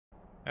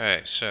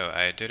Alright, so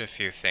I did a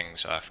few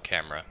things off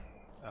camera.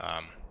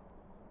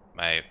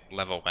 My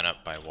level went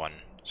up by 1,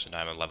 so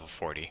now I'm at level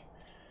 40.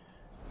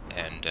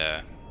 And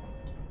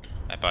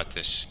I bought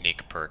this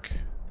sneak perk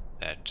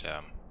that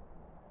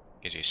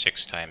gives you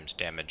 6 times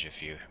damage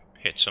if you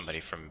hit somebody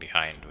from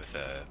behind with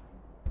a,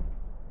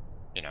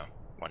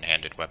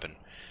 one-handed weapon.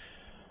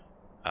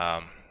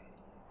 I'm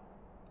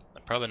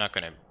probably not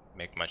going to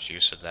make much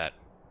use of that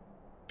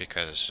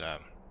because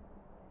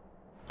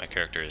my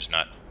character is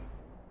not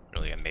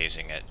really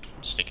amazing at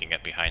sneaking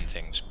up behind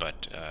things,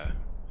 but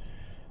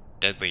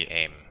deadly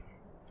aim.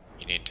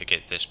 You need to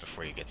get this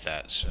before you get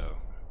that, so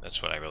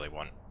that's what I really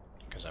want,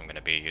 because I'm going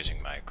to be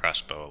using my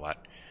crossbow a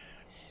lot.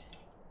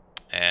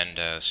 And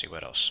let's see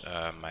what else.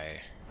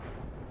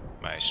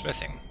 My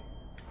smithing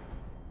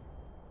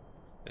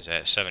is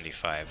at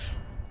 75.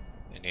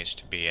 It needs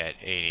to be at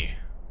 80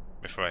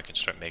 before I can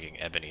start making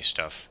ebony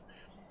stuff.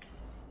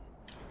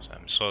 So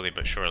I'm slowly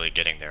but surely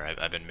getting there.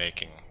 I've been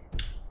making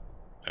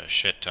a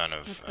shit ton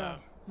of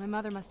My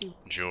mother must be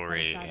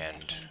jewelry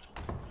and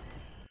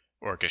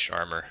orcish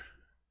armor.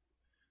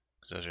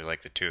 Those are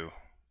like the 2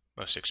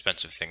 most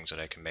expensive things that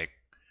I can make.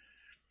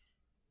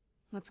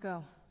 Let's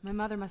go. My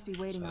mother must be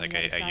waiting So, on like the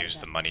other side I use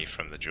of the that money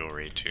from the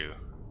jewelry to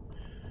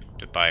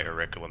buy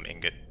auriculum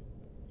ingot.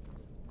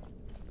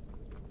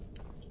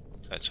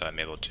 So that's how I'm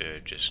able to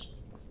just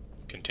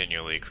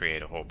continually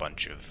create a whole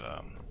bunch of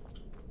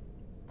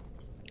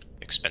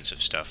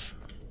expensive stuff.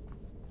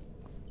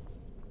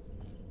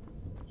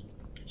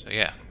 So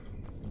yeah.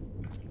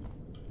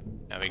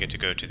 Now we get to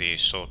go to the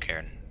Soul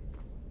Cairn.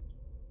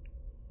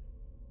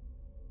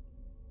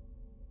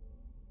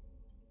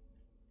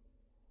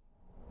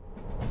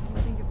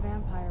 You'd think a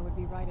vampire would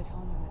be right at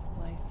home in this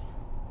place.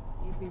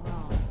 You'd be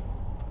wrong.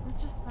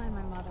 Let's just find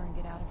my mother and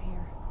get out of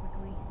here,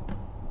 quickly.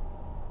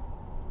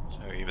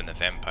 So even the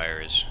vampire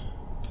is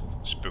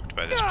spooked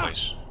by this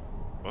place.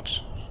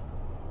 Whoops.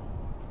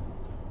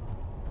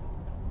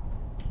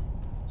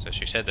 So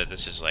she said that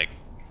this is like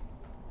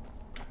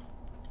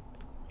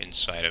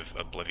inside of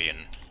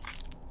Oblivion.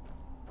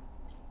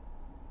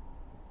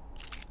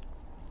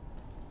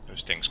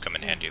 Those things come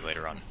in handy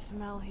later on. The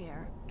smell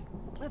here.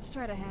 Let's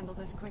try to handle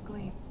this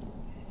quickly.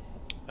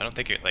 I don't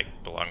think it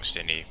belongs to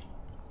any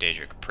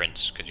Daedric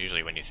prince, because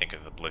usually when you think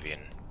of Oblivion,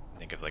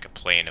 think of like a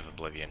plane of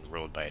Oblivion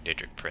ruled by a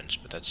Daedric prince,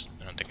 but I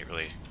don't think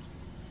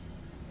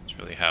it's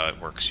really how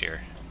it works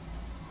here.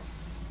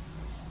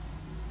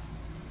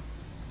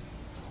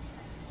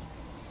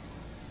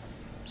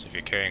 So if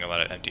you're carrying a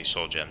lot of empty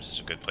soul gems, it's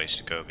a good place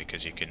to go,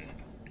 because you can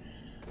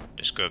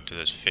just go up to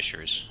those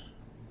fissures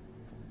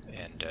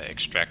and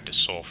extract a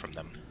soul from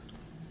them.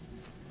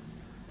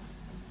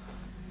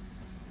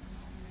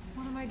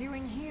 What am I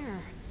doing here?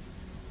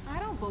 I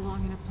don't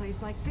belong in a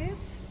place like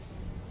this.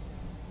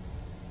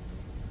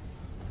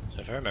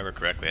 So if I remember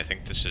correctly, I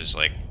think this is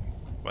like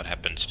what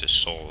happens to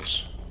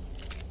souls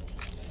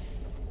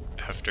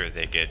after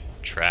they get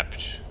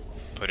trapped,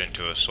 put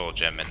into a soul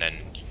gem, and then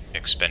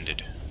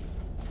expended.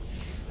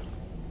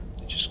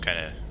 They just kind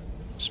of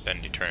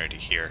spend eternity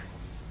here.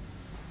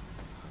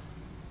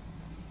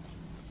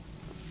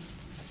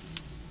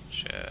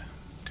 Which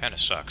kind of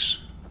sucks.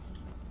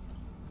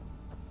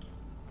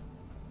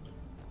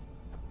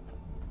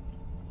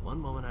 One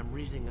moment I'm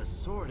raising a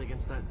sword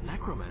against that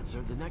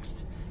necromancer, the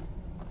next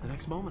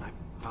moment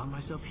I found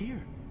myself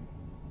here.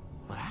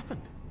 What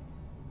happened?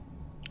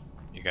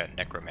 You got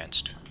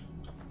necromanced.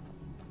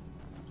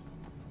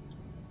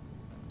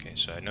 Okay,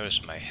 so I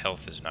noticed my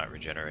health is not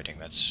regenerating.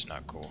 That's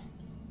not cool.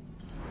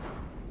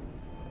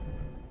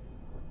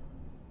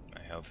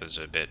 My health is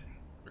a bit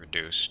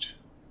reduced.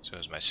 So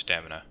is my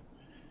stamina.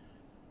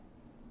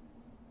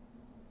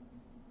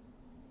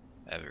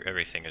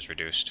 Everything is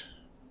reduced.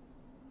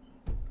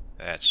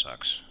 That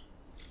sucks.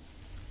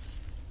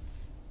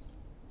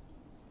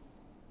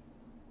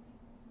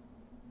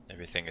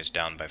 Everything is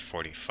down by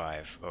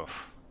 45. Oh.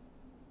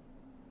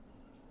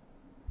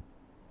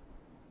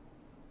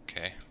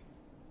 Okay.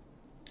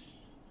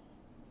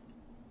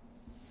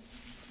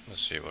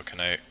 Let's see, what can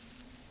I...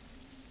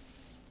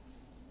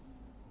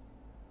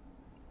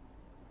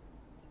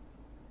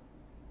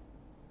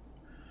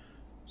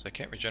 So I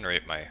can't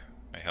regenerate my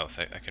health.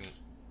 I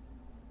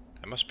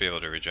must be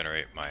able to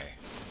regenerate my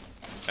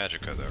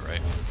magicka though,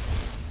 right?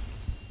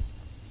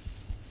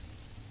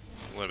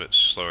 A little bit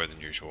slower than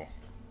usual.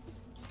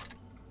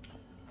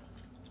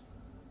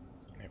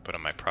 Let me put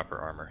on my proper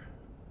armor,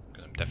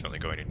 because I'm definitely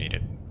going to need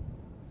it.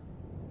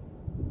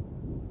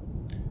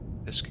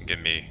 This can give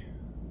me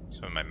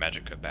some of my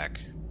magicka back.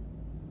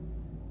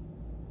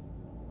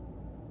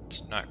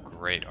 It's not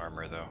great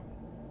armor though.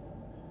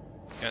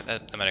 Yeah,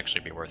 that might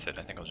actually be worth it.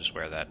 I think I'll just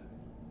wear that.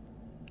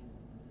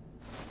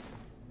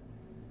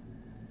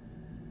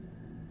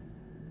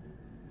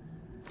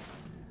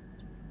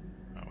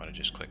 I want to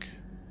just click.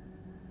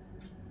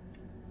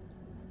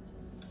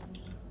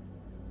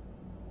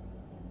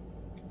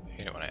 I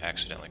hate it when I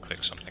accidentally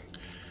click something.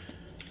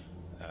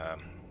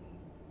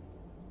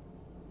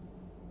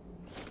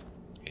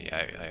 Yeah,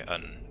 I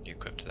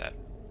unequipped that.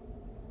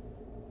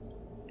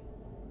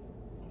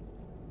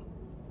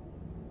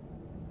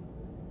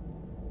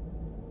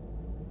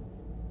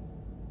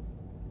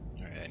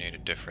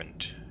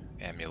 different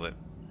amulet.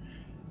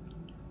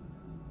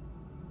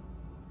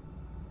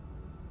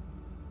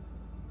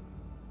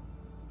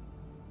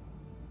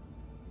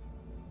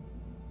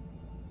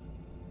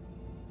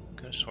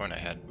 Could have sworn I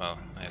had, well,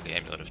 I have the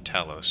Amulet of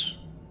Talos.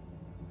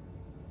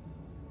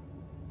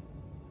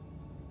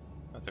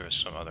 I thought there was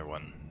some other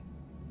one.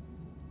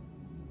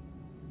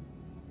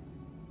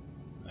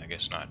 I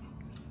guess not.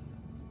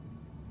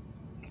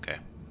 Okay.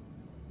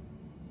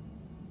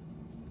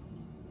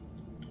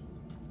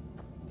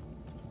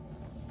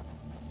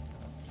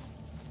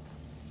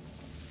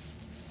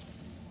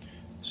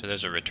 So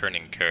there's a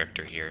returning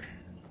character here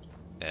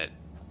that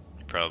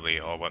you probably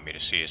all want me to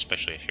see,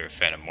 especially if you're a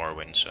fan of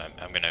Morrowind, so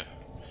I'm gonna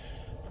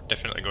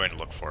definitely going to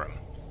look for him.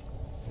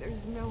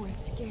 There's no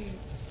escape.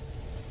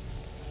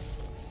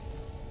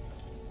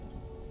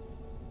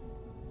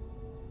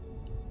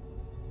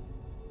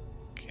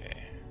 Okay.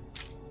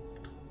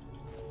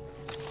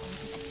 Look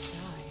at the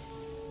sky.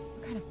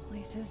 What kind of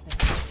place is this?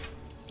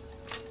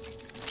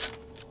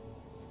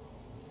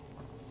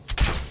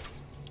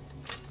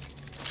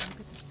 Look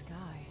at the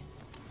sky.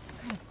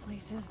 What kind of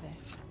place is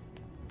this?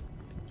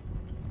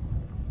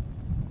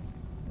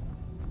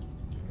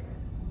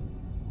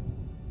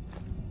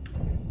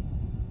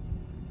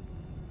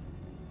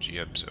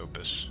 Gieb's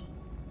Opus.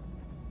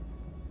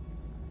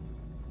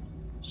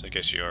 So I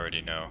guess you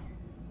already know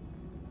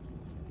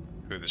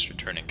who this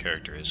returning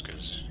character is,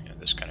 because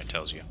this kind of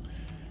tells you.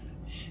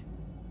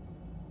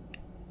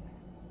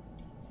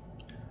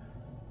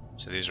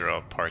 So these are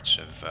all parts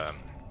of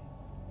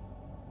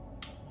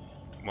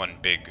one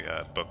big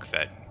book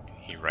that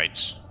he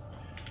writes.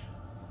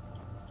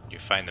 You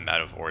find them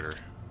out of order,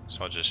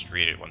 so I'll just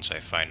read it once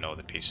I find all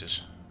the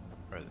pieces,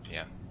 or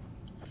yeah,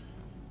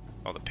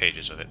 all the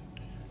pages of it.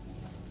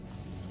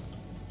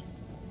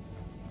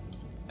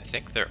 I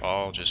think they're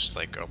all just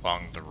like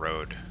along the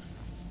road.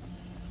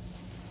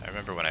 I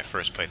remember when I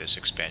first played this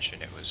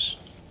expansion, it was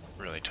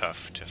really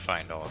tough to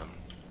find all of them.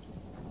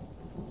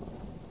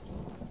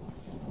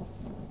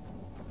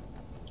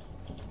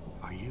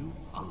 Are you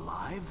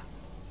alive?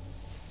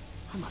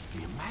 I must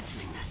be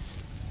imagining this.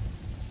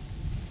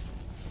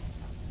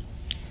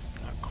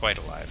 Not quite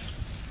alive.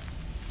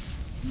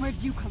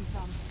 Where'd you come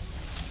from?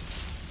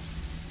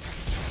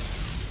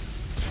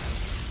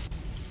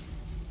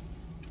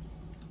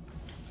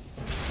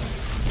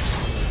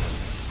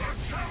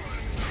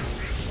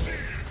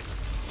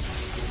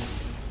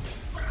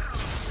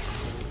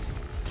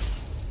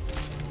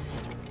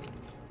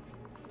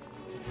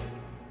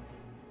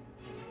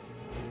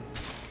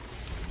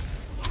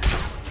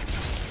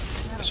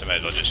 So I might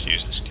as well just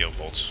use the steel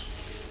bolts.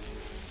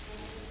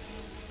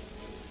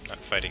 Not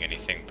fighting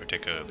anything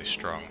particularly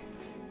strong.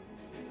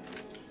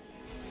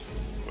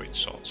 Void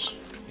salts.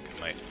 I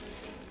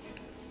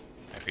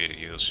think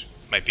I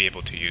might be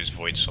able to use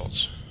void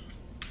salts.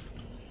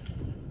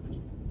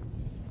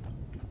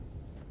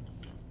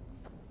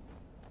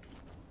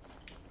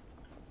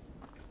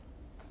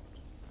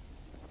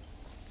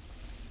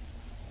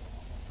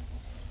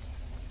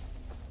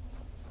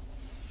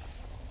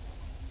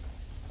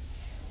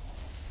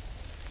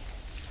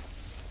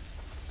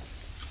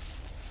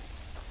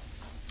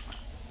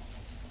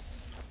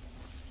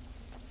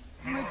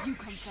 Where'd you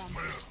come from?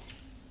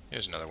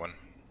 Here's another one.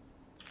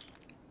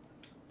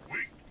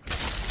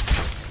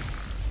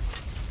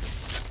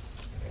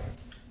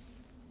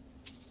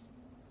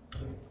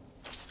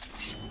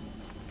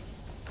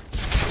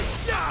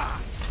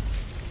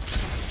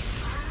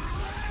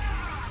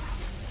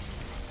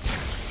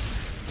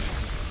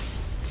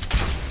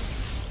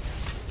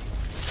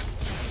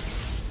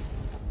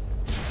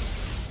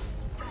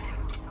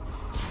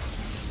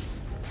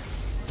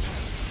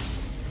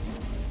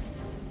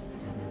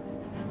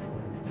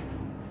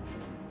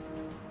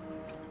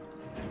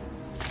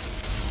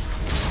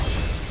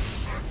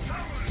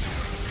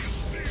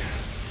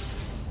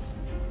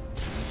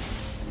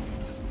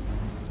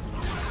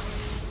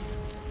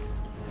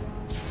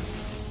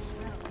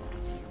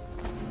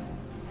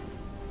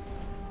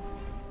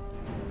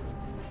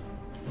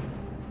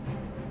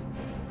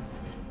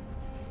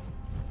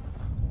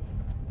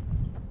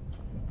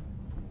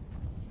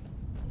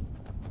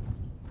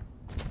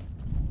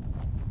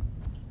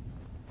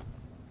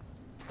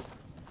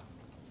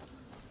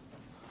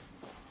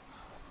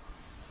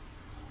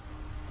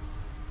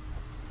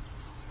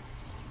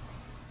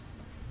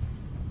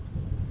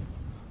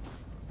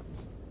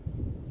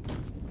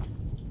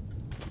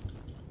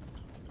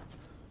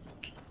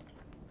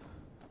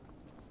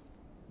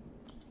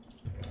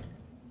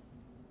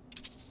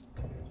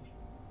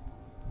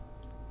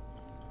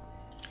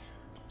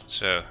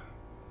 So,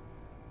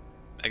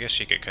 I guess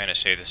you could kind of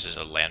say this is a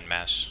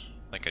landmass,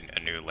 like a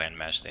new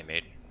landmass they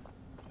made.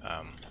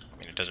 I mean,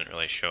 it doesn't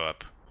really show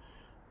up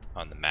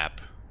on the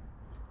map,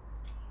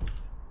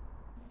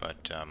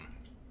 but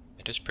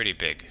it is pretty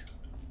big.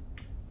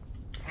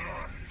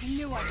 I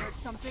knew I heard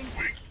something.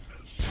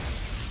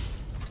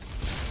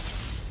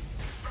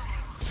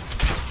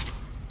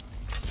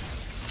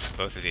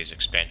 Both of these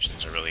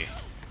expansions are really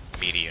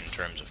meaty in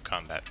terms of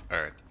combat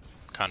or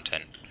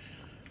content.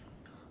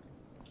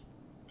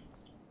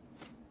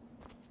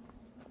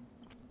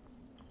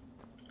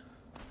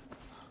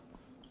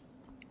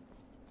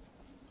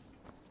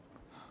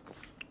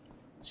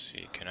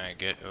 can I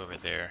get over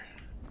there?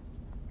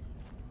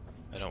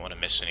 I don't want to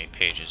miss any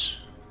pages.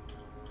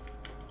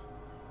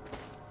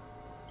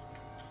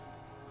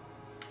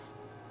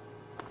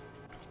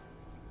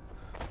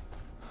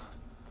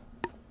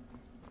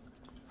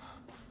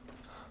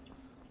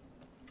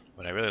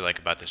 What I really like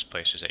about this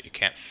place is that you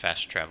can't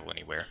fast travel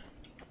anywhere.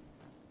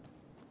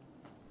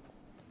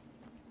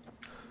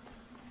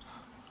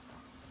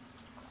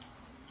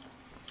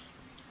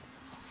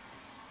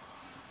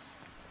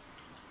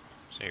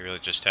 So you really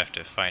just have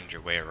to find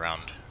your way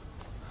around.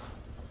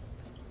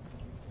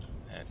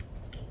 And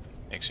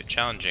it makes it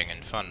challenging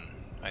and fun,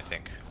 I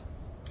think.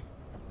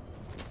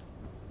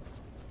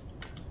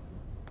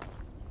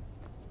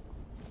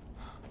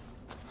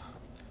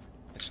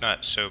 It's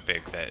not so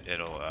big that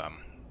it'll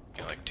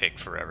like take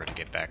forever to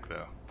get back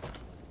though.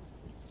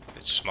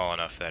 It's small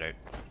enough that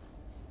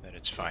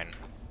it's fine.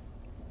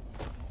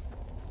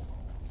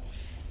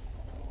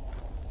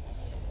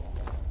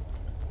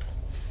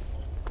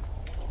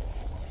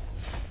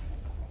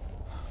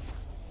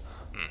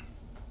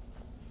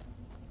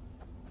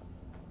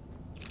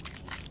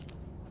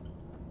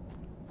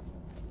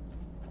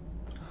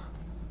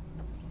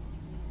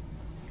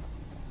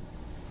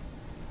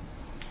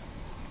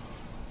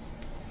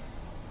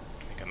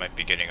 Might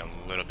be getting a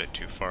little bit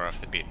too far off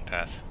the beaten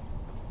path.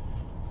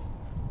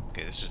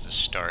 Okay, this is the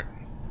start.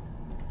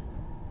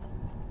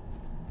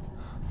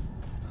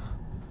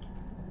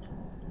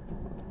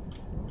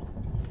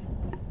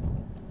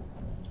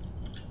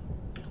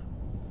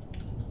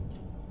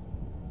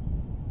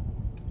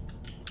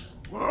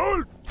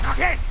 Oh,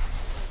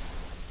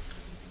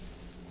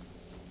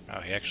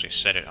 he actually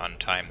set it on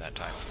time that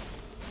time.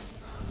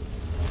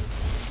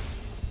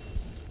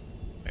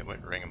 Wait,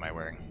 what ring am I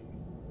wearing?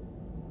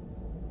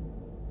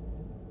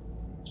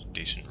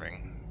 Decent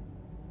ring.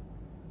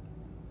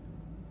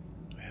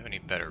 Do I have any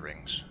better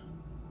rings?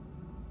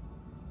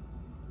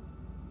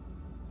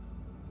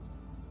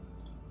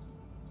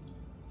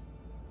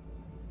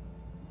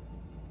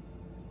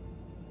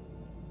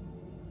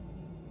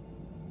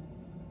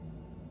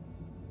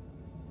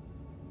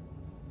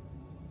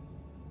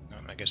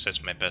 I guess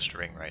that's my best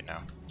ring right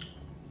now.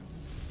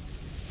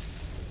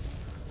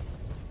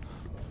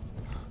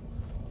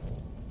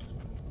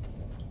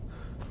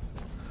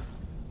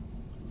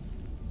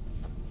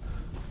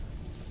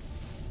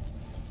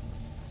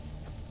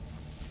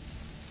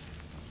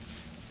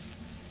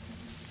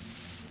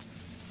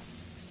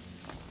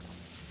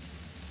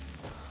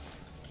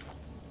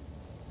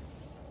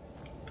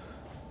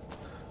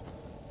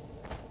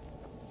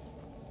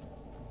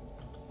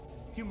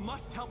 You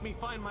must help me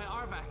find my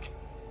Arvak.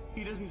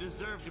 He doesn't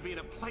deserve to be in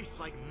a place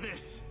like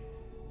this.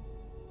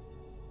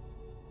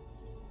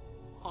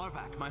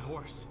 Arvak, my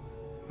horse.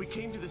 We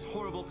came to this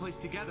horrible place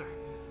together.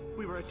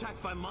 We were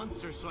attacked by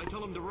monsters, so I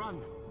told him to run.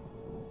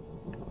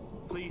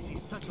 Please,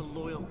 he's such a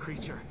loyal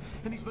creature,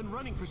 and he's been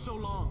running for so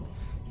long.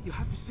 You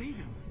have to save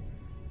him.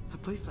 A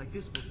place like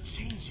this will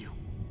change you.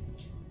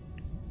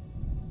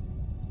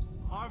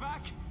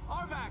 Arvak?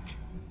 Arvak!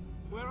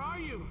 Where are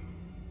you?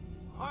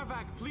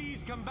 Arvak,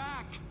 please come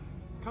back!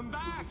 Come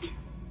back!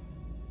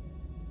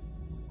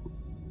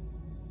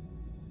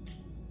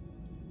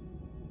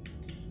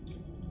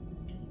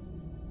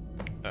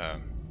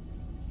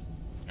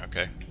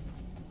 Okay.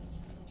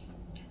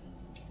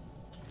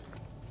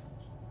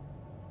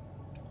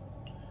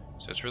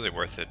 So it's really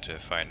worth it to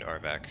find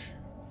Arvak.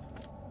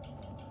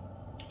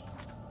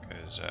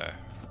 Because,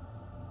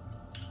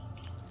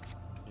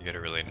 you get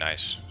a really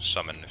nice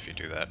summon if you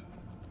do that.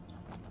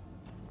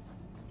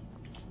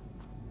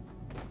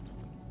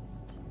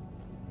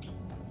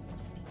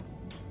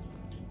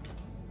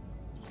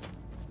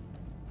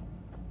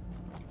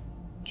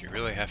 You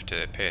really have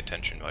to pay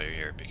attention while you're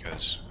here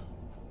because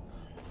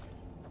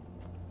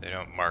they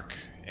don't mark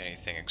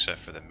anything except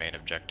for the main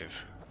objective.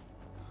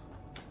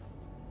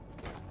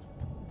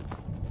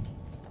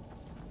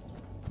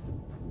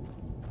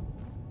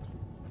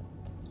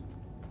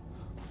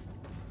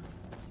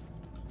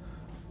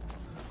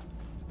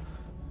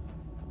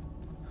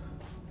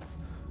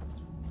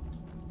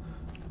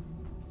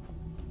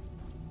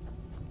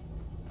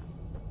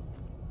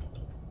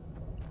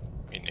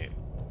 I mean,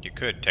 you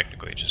could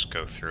technically just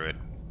go through it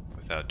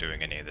without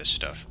doing any of this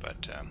stuff,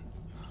 but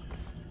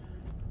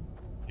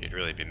you'd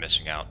really be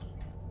missing out.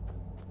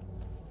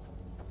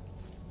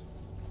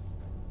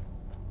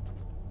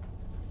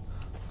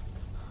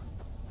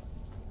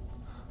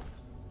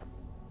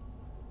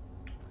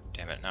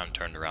 Damn it, now I'm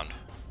turned around.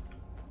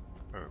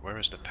 Where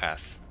is the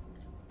path?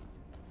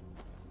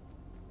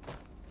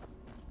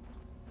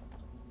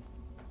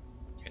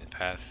 Okay, the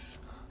path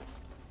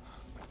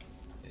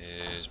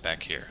is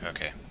back here.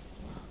 Okay.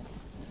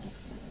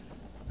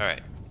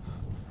 Alright.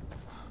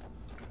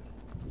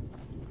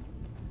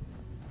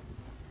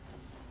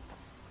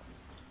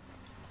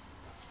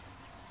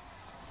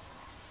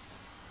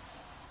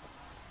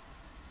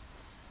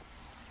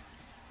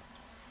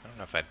 I don't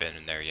know if I've been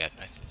in there yet.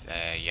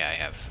 Yeah, I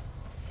have.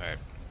 Alright.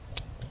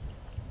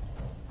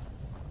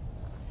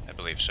 I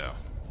believe so.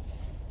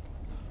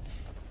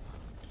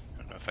 I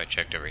don't know if I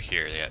checked over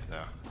here yet,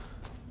 though.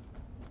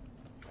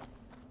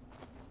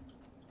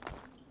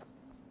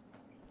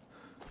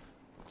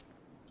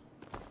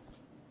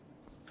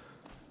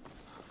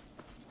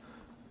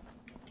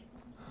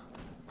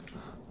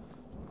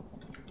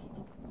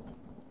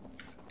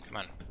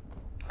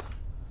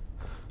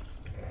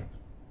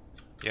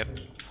 Yep.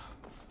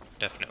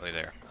 Definitely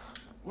there.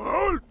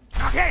 Wall!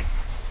 Yes!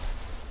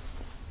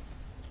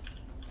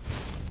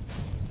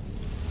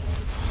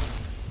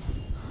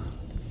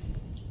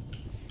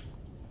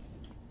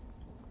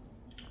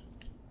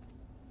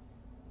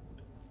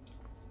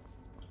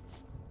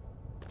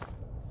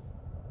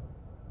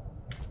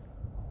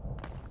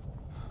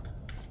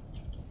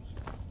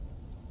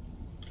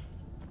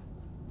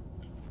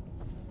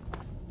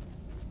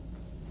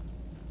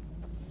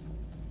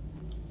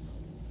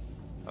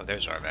 Oh,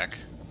 there's Arvak.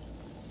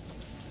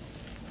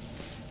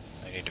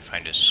 I need to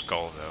find his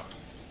skull, though.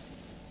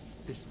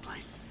 This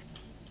place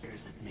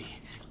stares at me.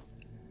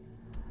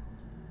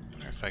 I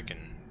wonder if I can...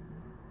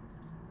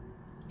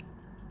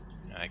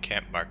 No, I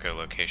can't mark a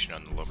location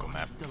on the local I'm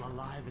map. still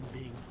alive and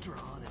being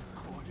drawn and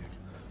quartered.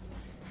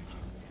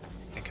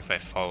 I think if I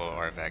follow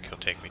Arvak, he'll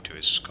take me to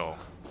his skull.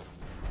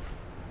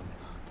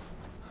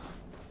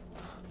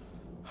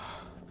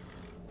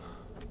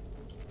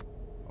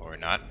 Or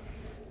not.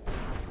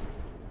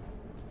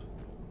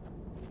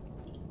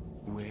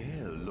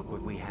 Well, look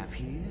what we have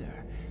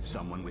here.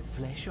 Someone with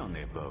flesh on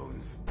their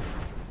bones.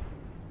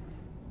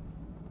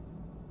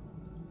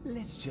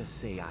 Let's just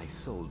say I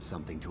sold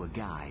something to a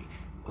guy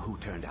who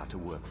turned out to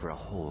work for a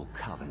whole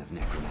coven of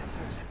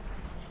necromancers.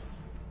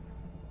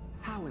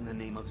 How in the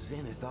name of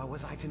Zenithar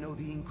was I to know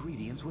the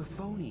ingredients were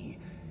phony?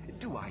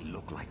 Do I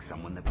look like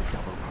someone that would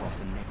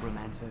double-cross a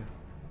necromancer?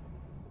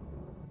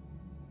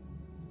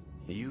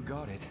 You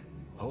got it.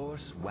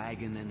 Horse,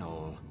 wagon, and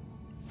all.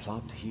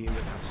 Plopped here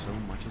without so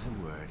much as a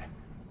word.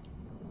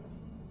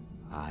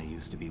 I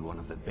used to be one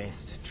of the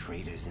best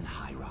traders in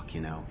High Rock, you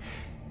know.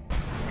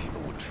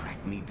 People would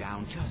track me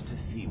down just to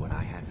see what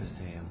I had for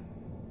sale.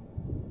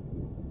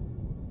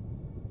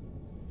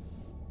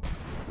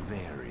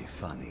 Very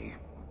funny.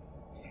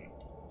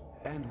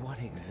 And what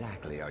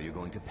exactly are you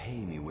going to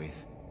pay me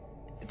with?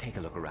 Take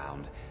a look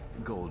around.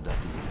 Gold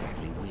doesn't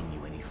exactly win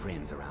you any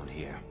friends around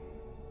here.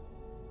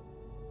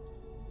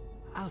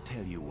 I'll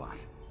tell you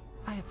what.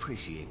 I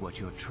appreciate what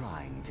you're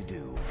trying to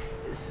do,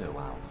 so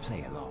I'll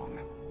play along.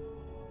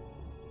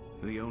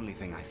 The only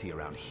thing I see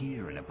around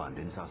here in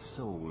abundance are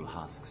soul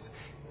husks.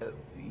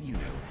 You know,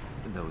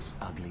 those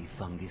ugly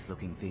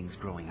fungus-looking things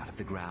growing out of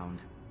the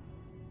ground.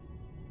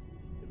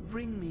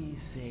 Bring me,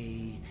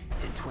 say,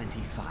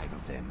 25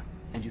 of them,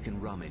 and you can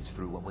rummage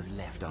through what was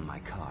left on my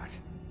cart.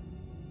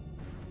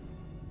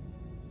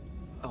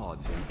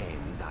 Odds and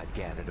ends I've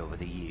gathered over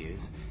the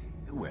years.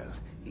 Well,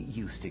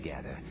 used to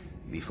gather,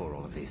 before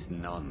all of this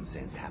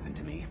nonsense happened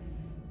to me.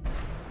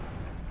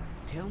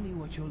 Tell me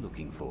what you're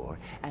looking for,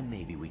 and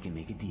maybe we can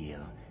make a deal,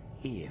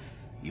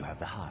 if you have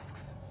the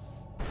husks.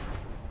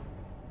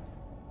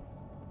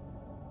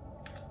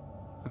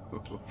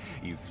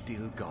 You've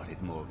still got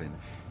it, Morven.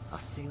 A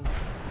sale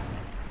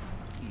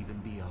even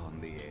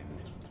beyond the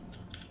end.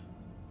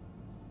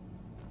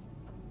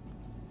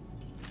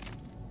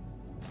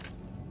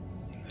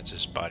 That's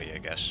his body, I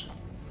guess.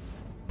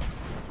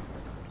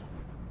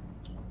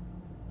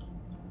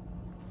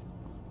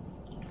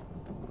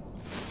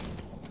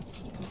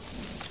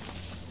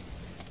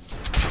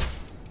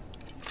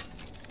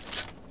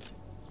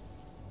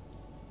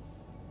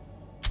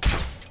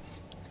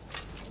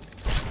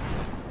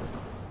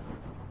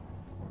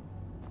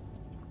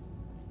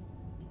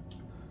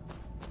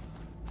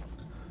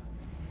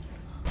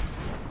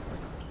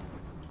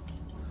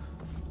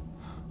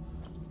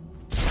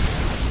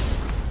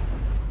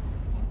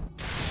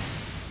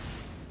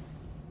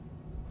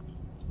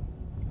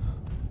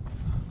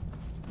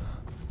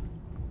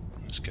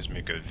 This gives me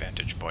a good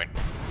vantage point.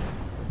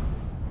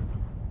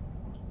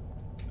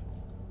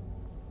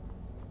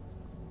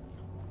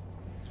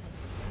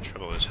 The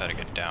trouble is how to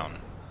get down.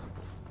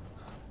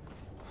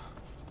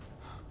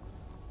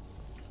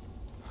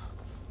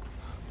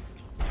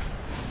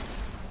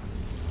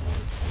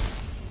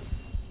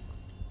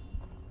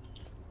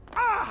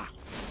 Ah!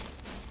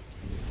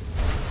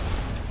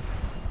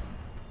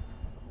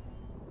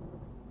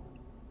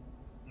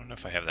 I don't know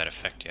if I have that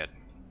effect yet.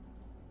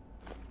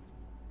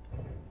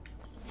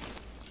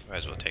 Might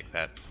as well take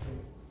that.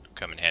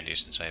 Come in handy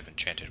since I have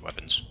enchanted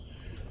weapons.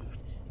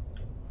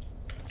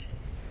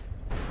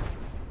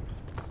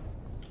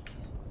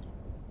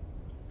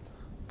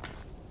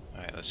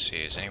 Alright, let's see.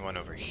 Is anyone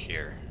over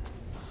here?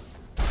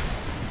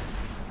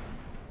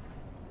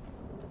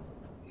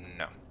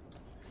 No.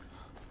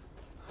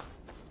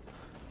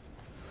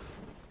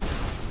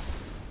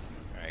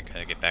 Alright,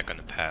 gotta get back on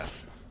the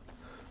path.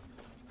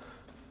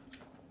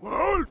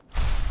 Wall!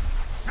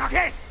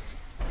 Yes!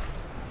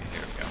 Okay,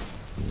 here we go.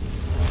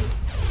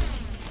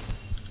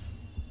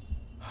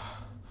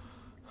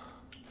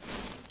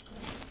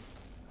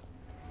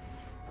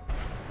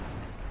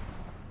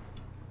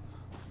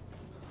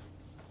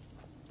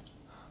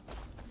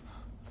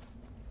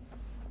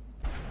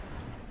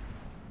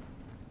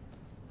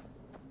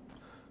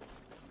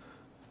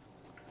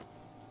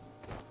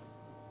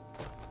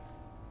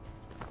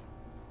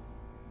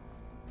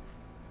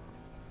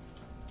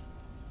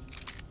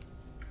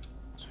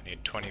 I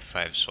need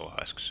 25 soul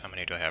husks. How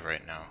many do I have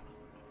right now?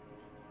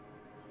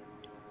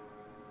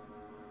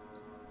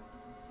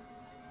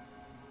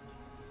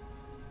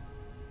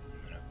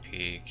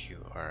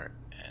 PQRS.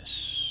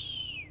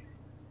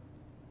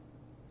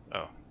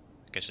 Oh,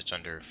 I guess it's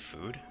under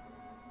food?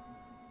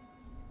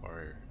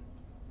 Or...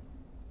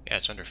 yeah,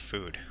 it's under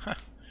food. Huh.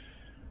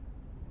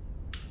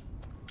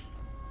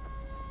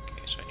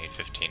 Okay, so I need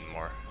 15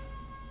 more.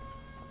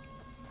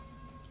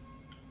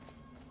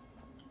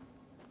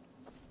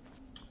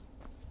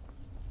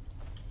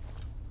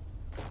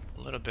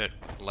 A little bit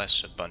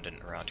less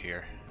abundant around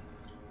here.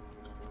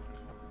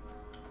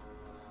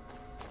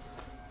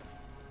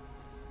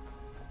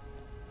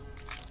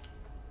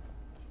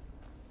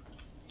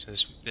 So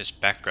this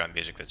background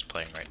music that's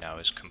playing right now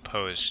is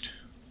composed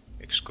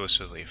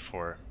exclusively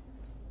for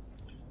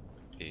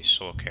the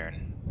Soul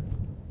Cairn.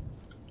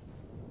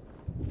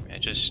 I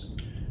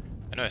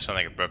know I sound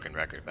like a broken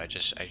record, but I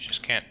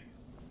just can't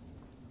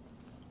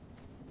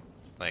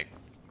like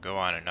go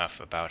on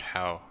enough about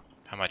how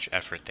much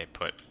effort they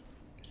put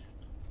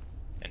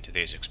into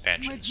these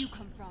expansions. Where'd you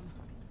come from?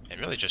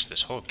 And really just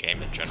this whole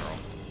game in general.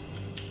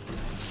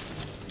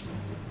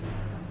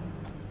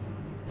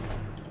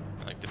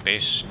 Like the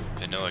base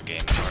vanilla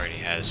game already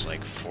has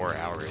like 4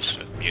 hours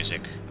of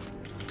music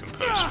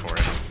composed for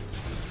it.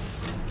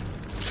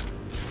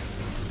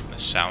 The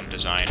sound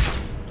design,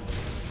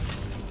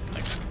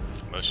 like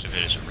most of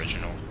it is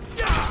original.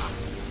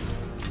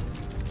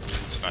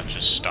 It's not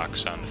just stock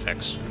sound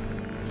effects.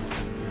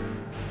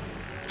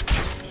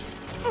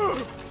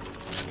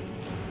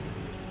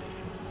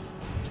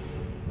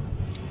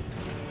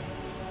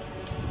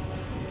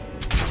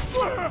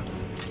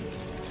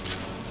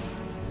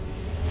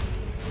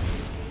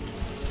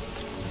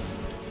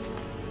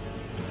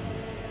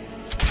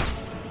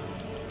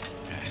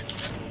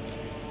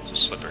 It's a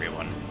slippery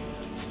one.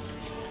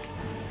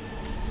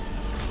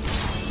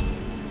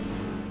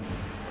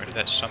 Where did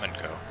that summon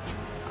go?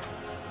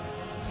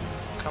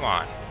 Come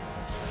on.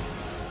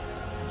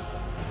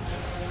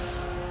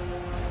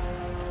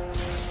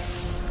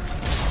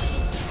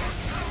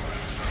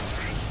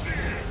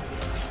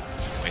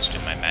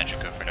 Wasted my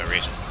magicka for no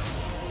reason.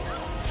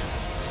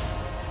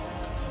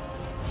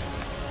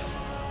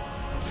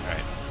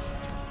 Alright.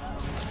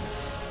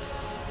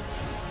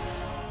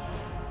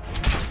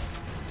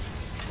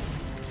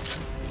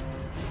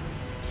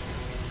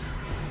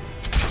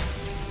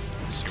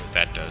 See what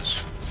that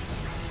does.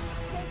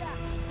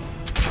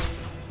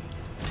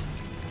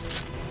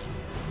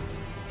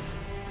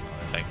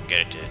 Well, if I can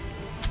get it to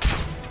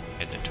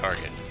hit the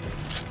target.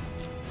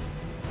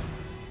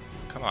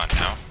 Come on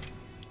now.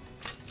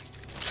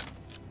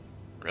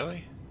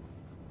 Really?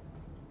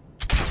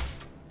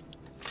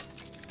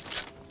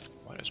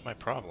 What is my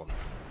problem?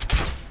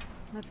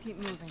 Let's keep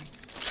moving. I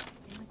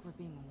feel like we're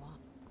being watched.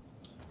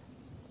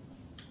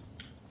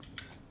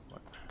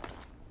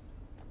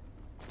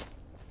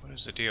 What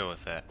is the deal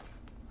with that?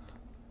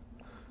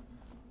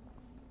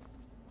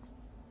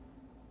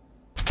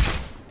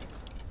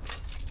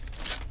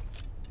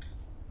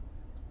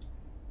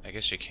 I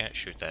guess you can't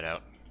shoot that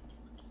out.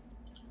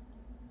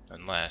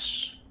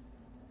 Unless...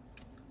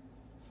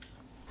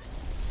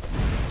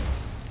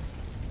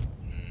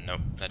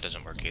 nope, that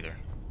doesn't work either.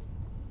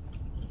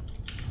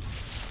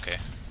 Okay.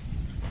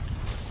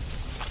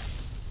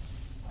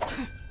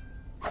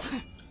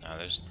 Now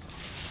there's...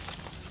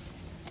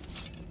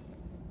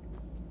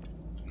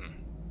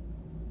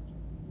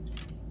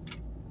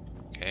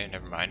 Okay,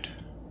 never mind.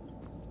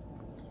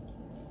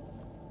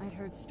 I'd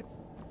heard stories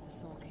of the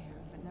Soul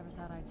Cairn, but never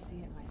thought I'd see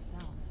it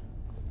myself.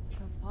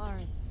 So far,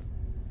 it's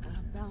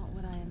about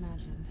what I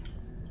imagined.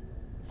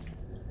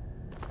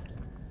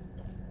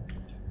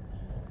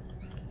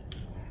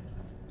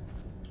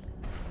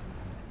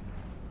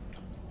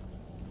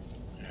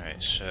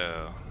 Alright,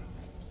 so...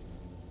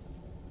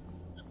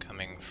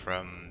 coming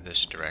from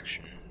this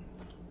direction.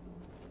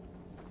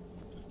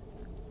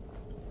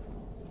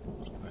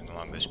 Going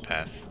along this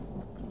path.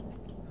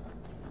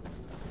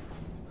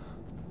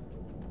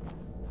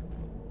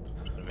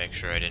 Just to make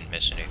sure I didn't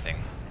miss anything.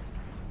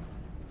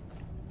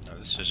 No,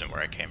 this isn't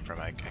where I came from.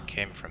 I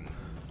came from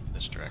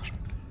this direction.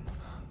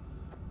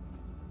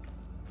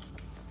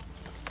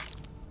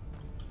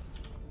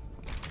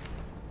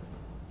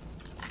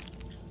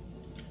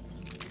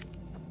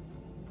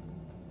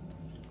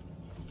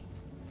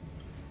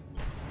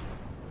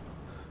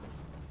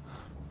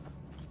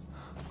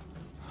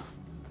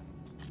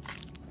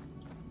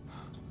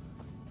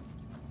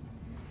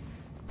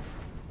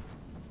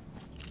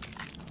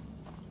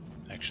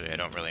 Actually, I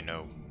don't really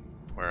know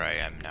where I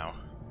am now.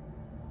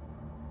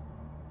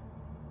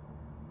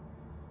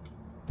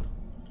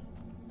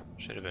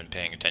 Should have been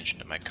paying attention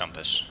to my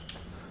compass.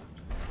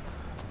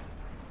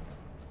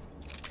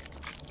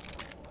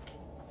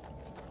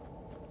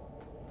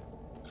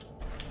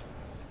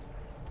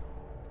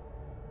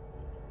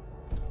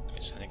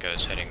 So I think I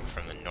was heading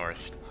from the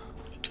north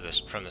to this,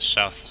 from the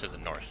south to the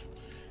north.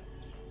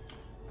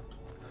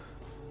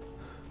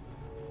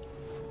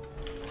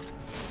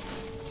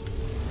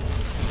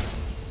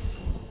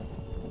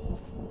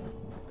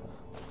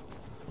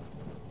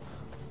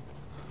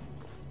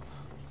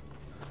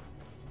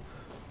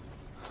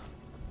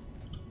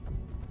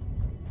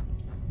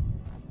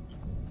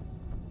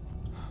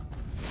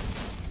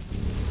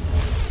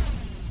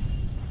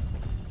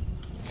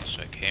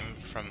 came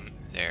from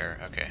there.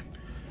 Okay.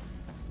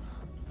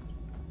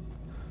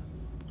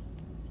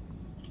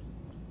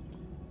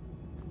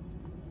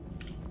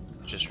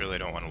 Just really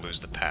don't want to lose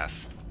the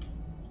path.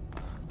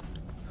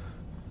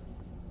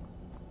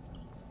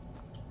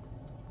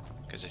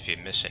 Because if you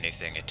miss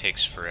anything, it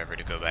takes forever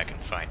to go back and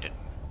find it.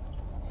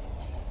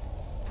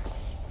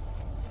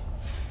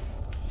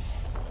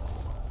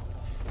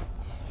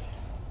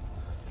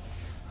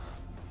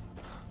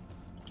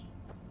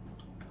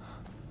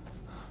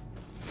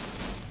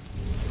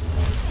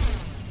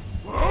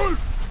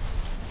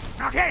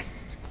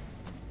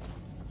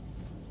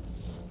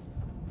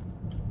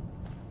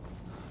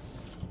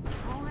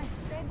 All I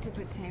said to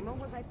Patema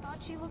was I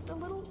thought she looked a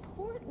little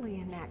portly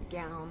in that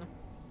gown.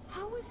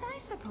 How was I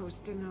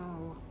supposed to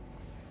know?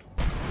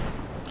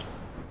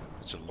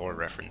 It's a lore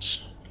reference.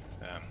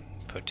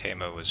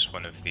 Potema was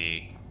one of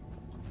the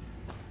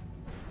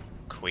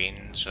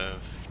queens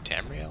of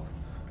Tamriel?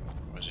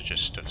 Or was it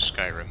just of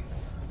Skyrim?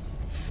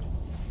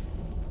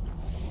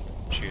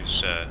 She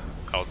was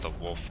called the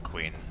Wolf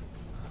Queen.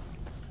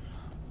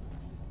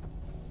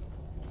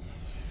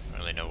 I don't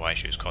really know why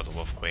she was called the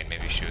Wolf Queen.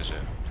 Maybe she was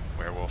a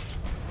werewolf.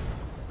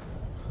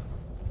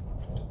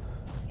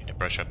 Need to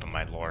brush up on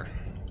my lore.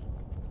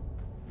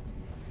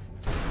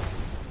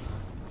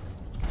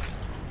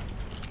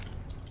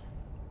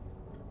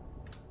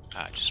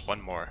 Just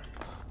one more.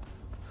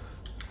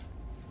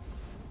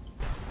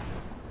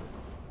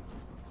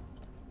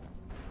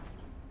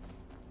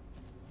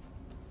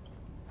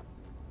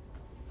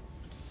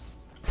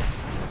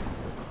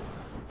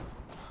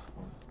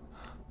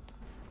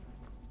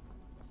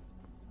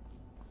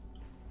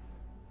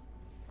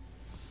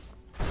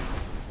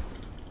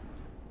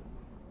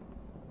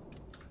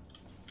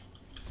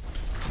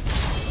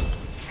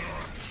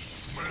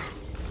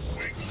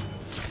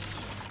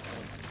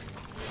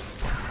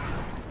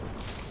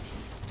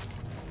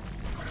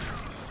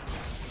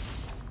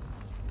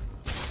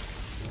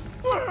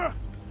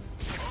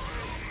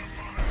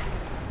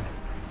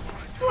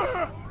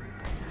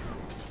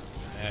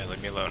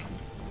 Leave me alone.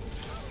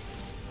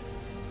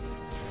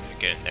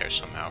 Get in there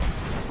somehow.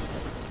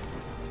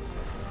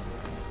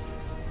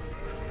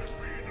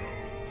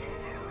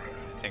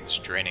 Thing's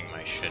draining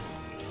my shit.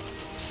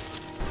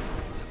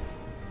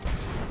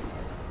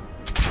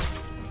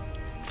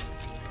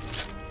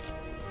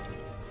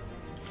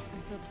 I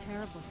feel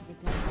terrible for the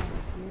dead guy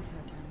that here for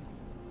a time.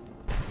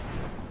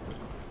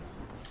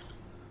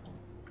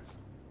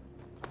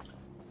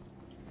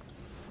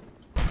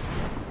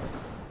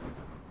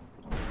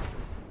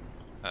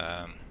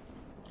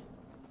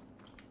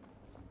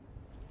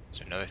 Is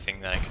there another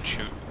thing that I can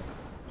shoot?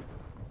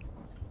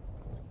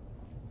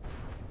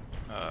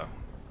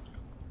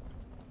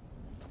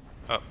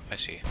 Oh, I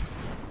see.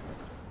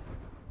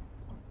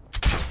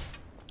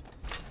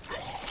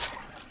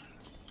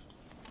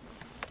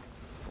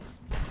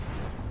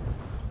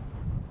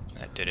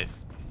 That did it.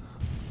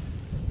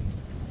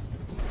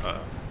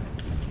 Uh-oh.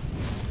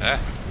 Ah!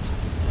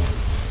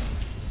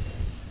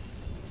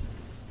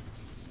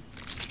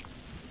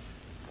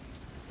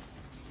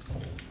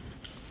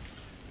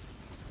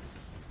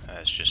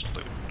 It's just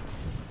loot.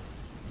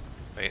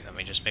 Wait, let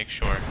me just make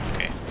sure.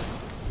 Okay.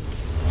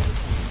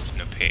 There's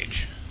no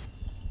page.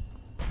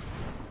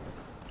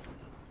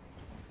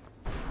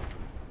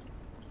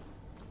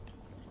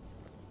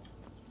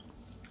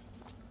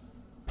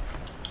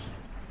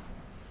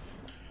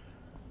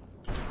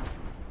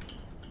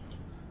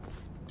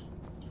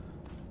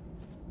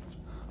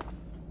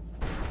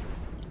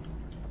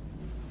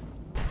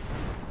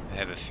 I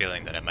have a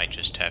feeling that I might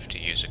just have to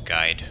use a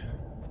guide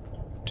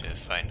to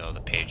find all the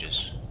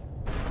pages.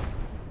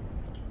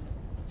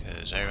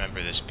 Because I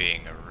remember this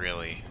being a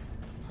really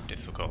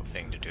difficult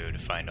thing to do, to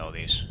find all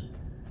these.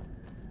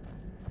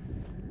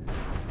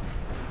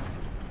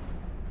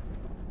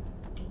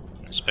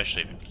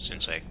 Especially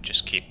since I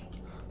just keep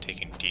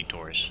taking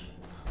detours,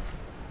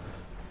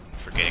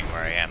 forgetting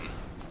where I am.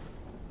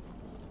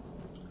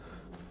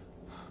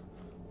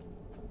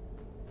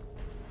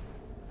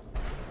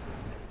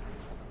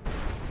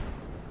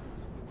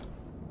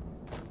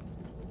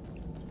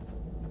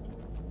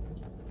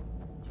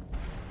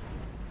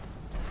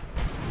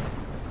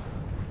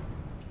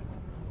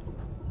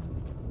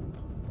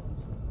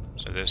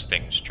 So those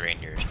things drain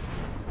your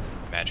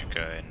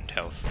magicka and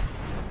health,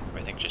 or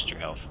I think just your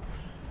health.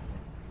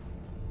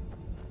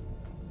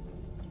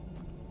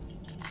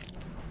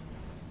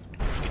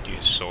 You could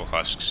use soul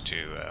husks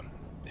to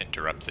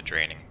interrupt the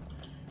draining.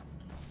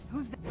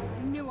 Who's that?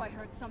 I knew I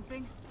heard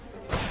something.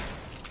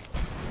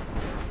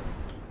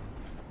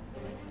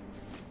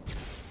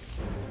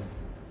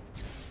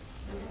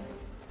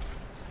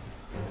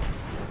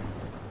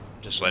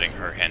 Just letting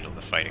her handle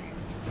the fighting.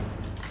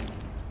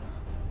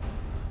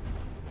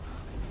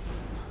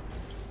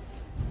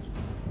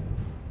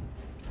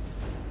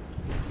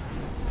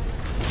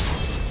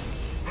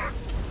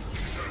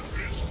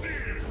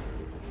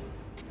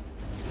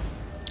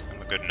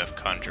 Good enough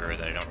conjurer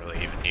that I don't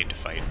really even need to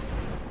fight.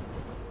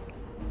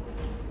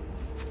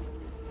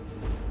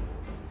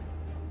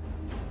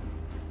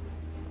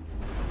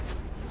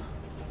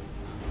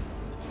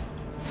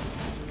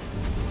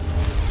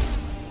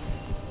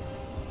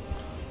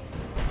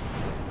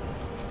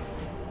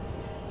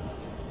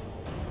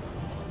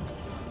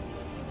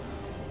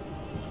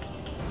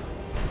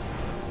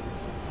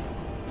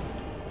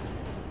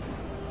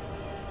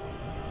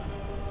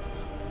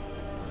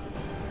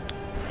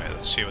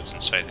 Let's see what's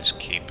inside this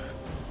keep.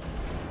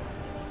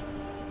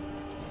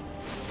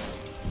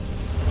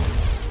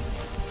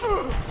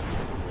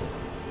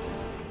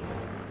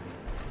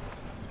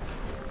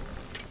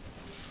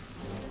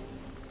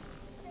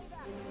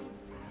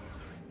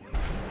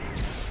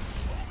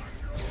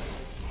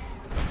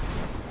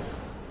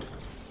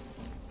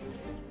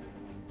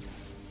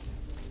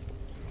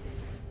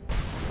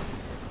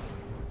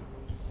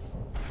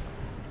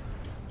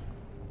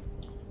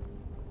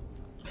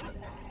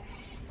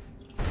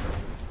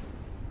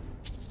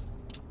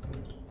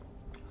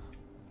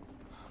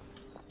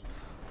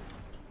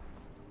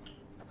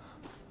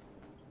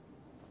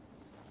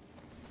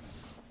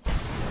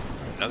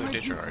 Another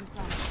Digihard.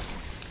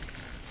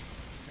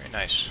 Very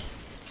nice.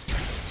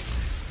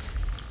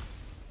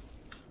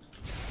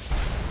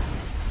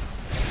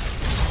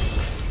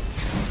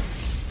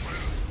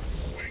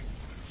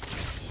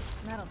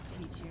 That'll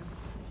teach you.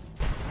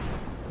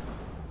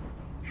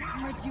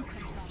 Where'd you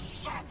come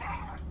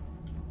from?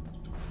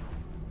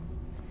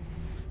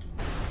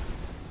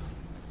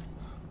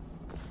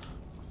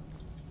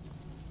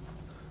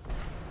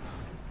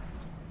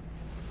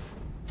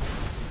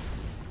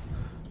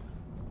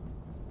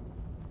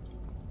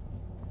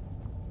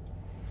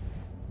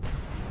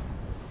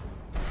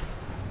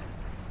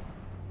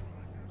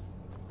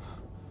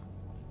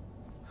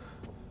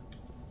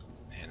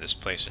 This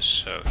place is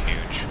so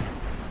huge.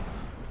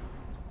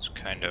 It's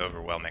kind of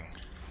overwhelming.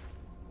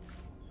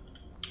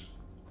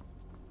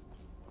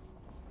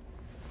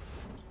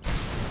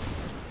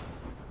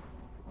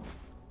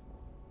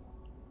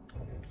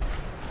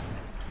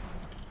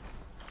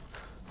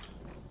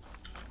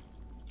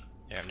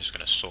 Yeah, I'm just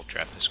gonna soul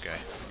trap this guy.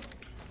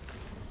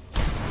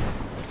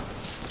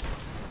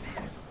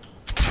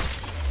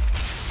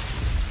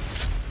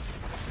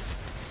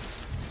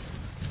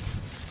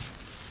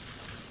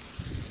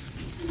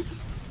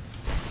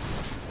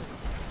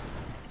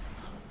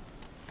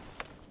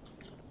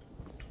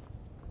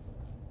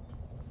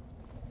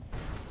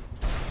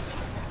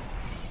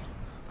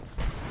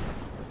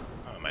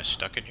 Am I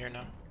stuck in here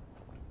now?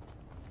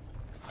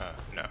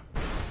 No.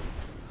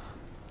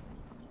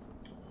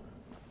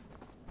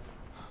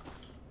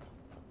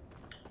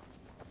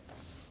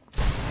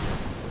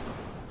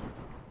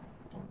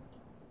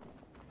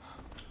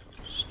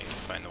 Just need to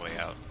find the way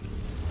out.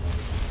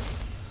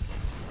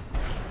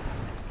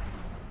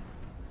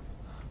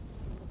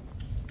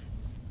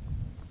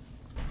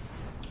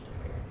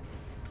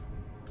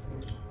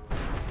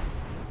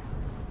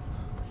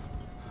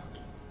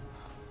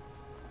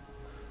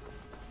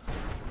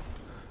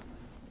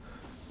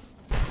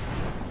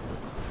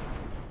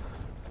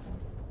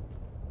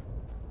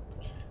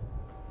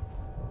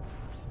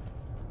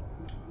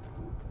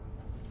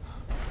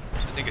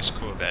 I think it's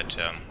cool that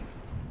you know,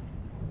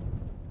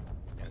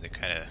 they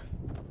kind of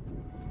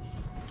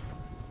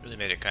really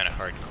made it kind of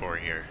hardcore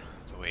here.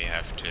 The way you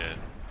have to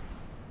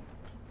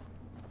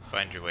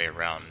find your way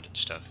around and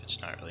stuff. It's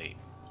not really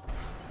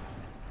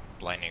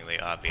blindingly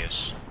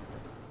obvious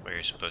where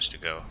you're supposed to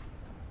go.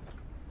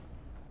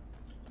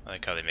 I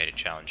like how they made it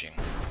challenging.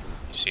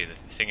 You see, the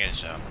thing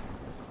is,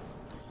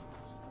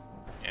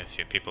 if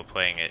you're people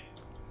playing it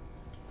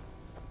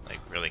like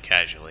really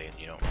casually and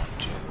you don't want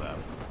to.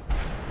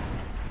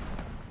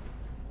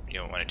 You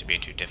don't want it to be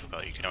too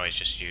difficult. You can always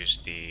just use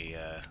the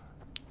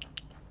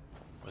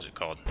what's it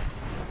called?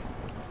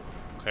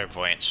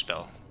 Clairvoyance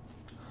spell.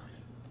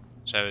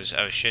 So I was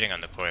shitting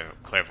on the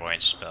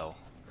clairvoyance spell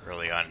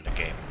early on in the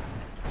game,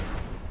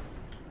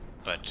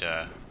 but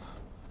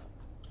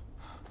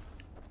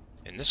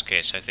in this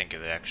case, I think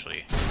there's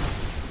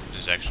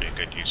actually a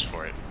good use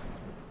for it.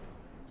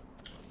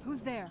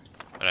 Who's there?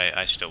 But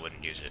I still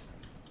wouldn't use it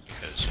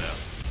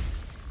because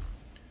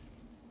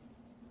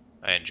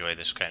I enjoy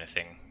this kind of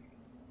thing.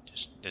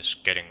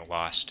 Just getting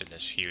lost in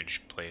this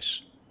huge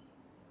place.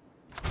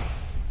 So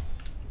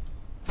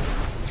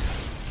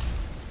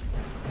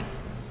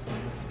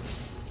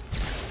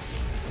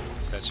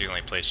that's the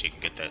only place you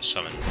can get that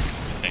summon, I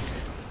think.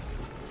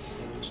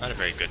 It's not a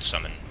very good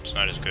summon. It's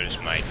not as good as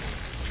my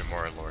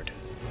AHZMoreHUD.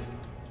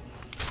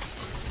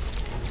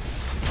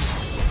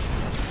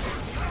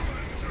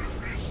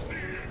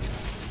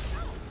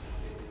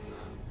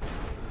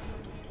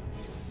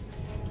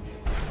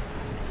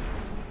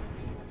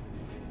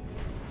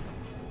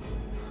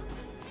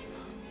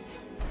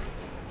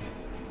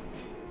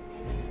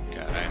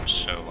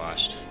 So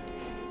lost.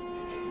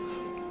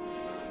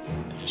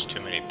 There's just too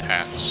many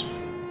paths.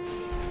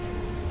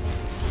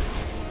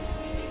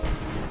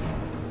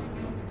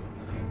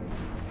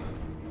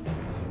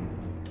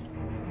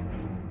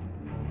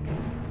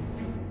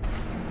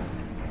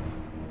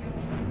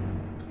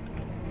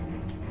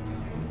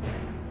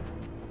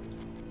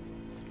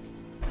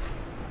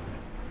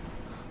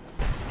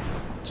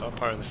 It's all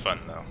part of the fun,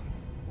 though.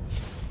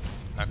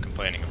 Not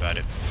complaining about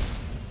it.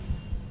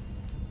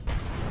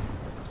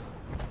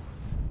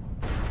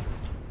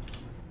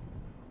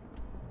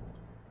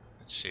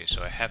 See,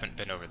 so I haven't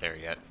been over there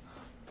yet.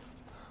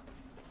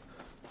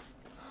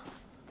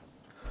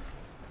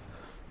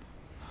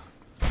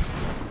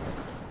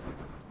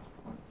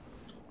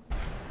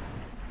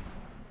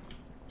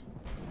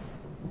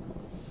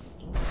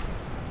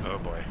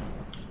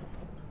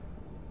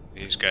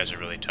 guys are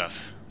really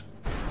tough.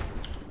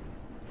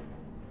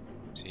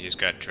 See, he's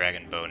got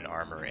dragon bone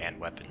armor and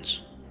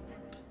weapons.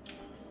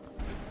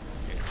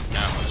 You do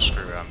not want to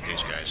screw around with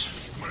these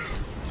guys.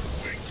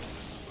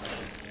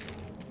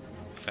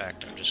 In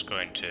fact, I'm just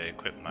going to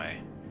equip my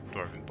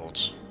dwarven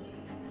bolts.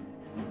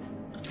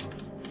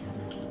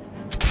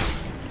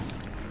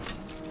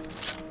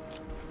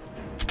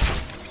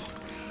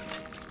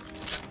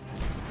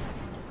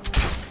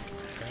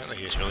 Apparently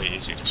he's really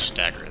easy to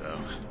stagger though.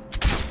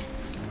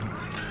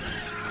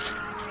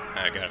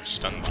 I got him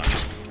stun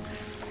locked.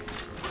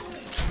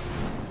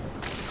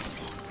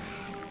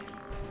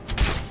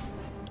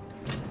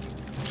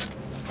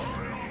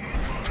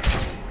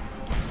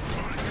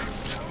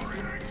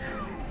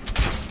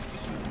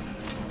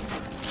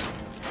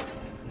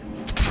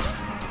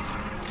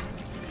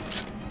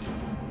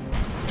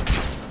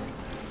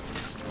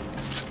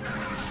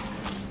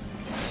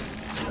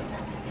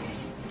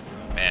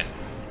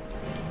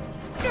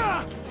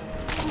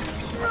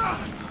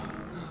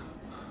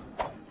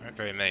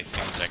 Very many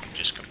things that can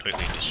just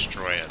completely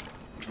destroy a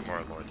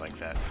warlord like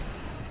that.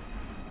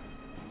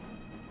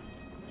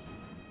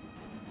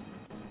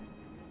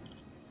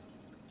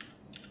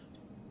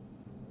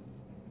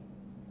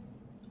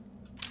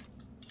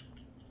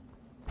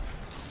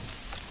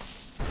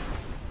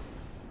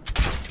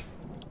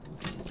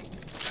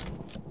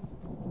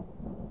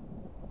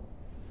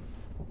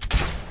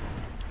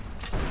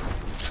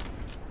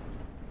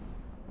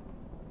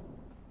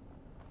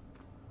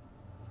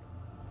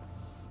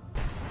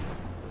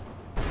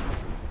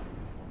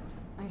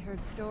 I'd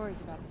heard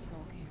stories about the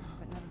Soul Cairn,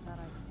 but never thought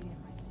I'd see it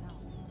myself.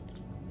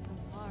 So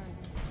far,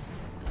 it's not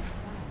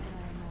quite what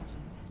I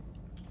imagined.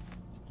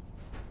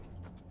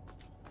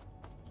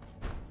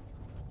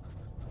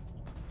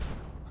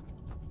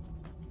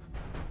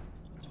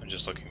 I'm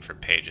just looking for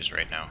pages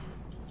right now.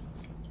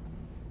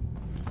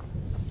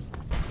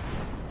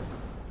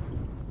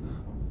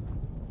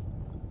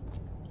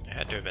 There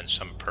had to have been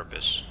some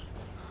purpose.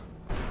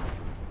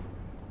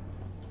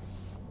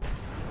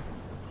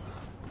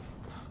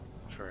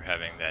 For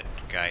having that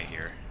guy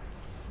here.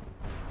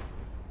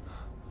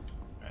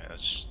 Alright,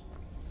 let's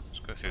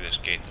go through this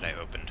gate that I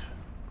opened.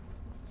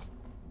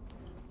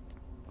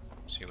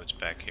 See what's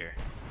back here.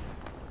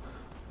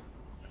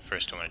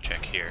 First I want to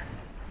check here.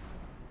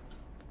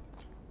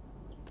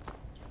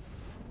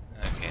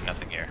 Okay,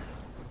 nothing here.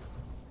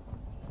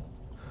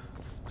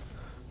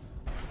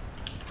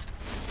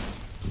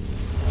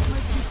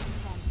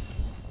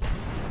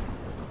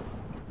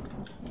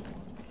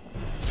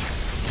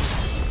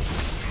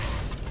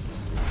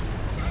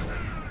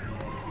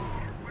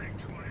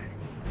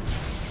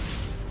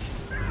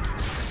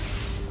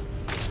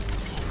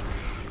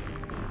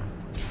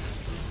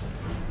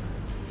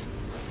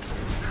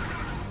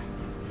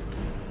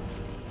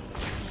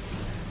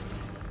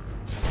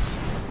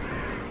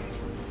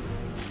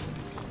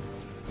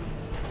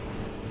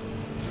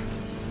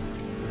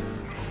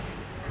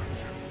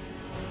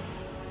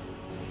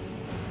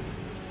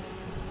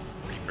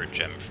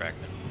 Gem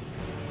fragment.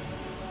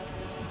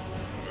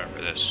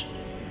 Remember this.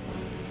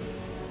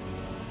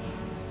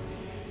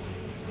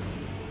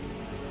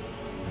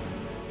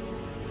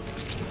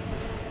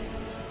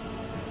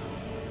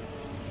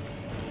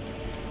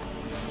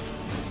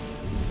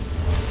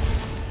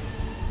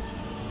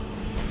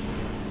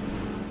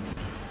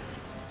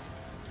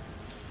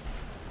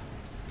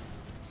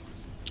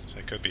 So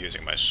I could be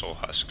using my soul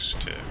husks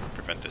to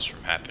prevent this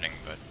from happening,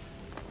 but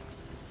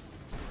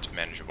it's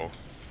manageable.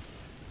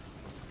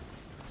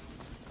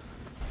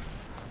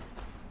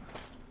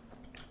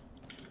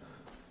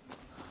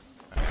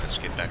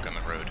 Get back on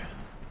the road.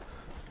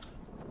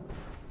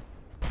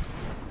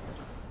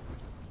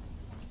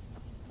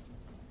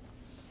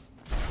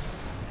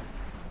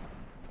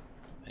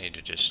 I need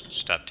to just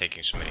stop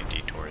taking so many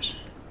detours.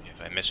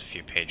 If I miss a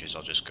few pages,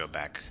 I'll just go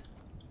back.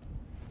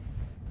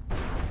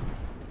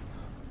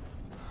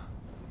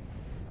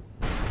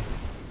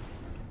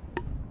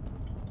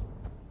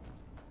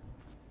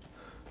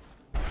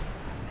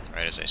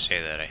 Right as I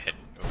say that, I hit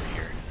over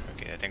here.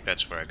 Okay, I think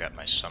that's where I got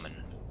my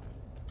summon.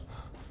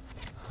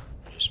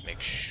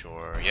 Make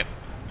sure. Yep,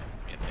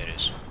 it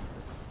is.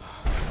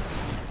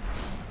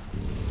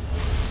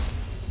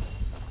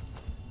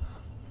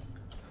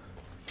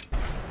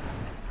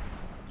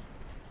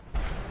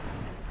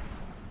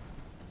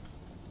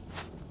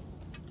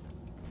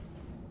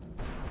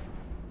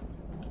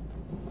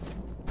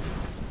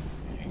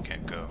 You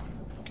can't go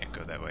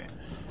that way.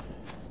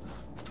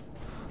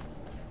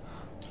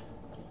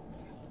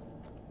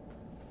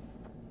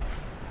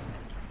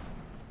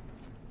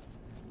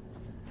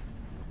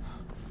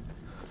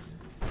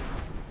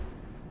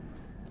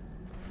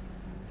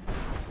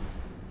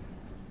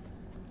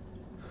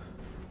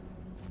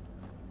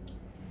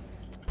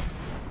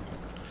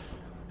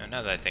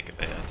 Now that I think of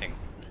it, I think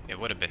it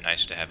would have been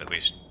nice to have at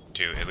least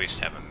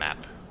have a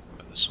map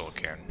of the Soul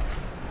Cairn.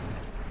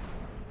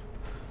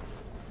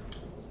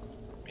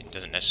 I mean, it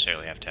doesn't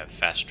necessarily have to have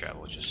fast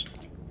travel, just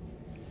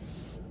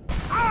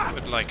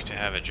would like to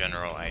have a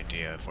general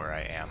idea of where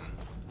I am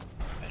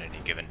at any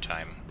given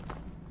time.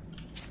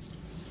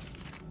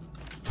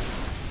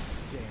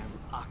 Damn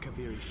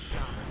Akaviri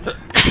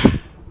shaman.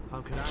 How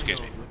could I Excuse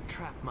know me. it would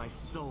trap my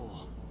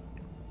soul?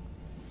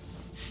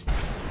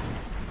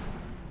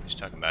 He's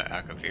talking about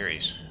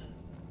Akaviris.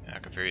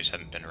 Akaviris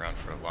haven't been around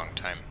for a long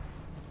time.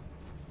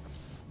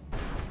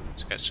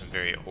 It's got some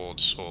very old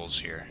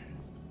souls here.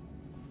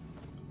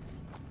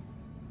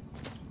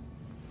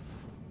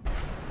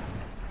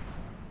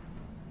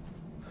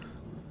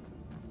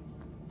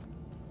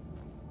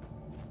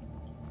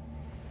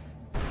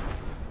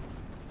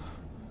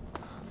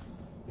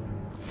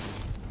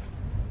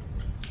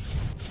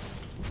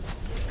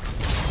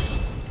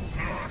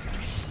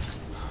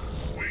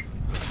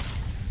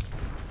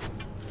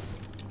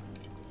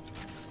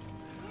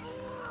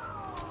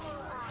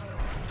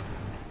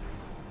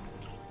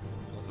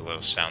 The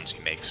little sounds he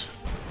makes.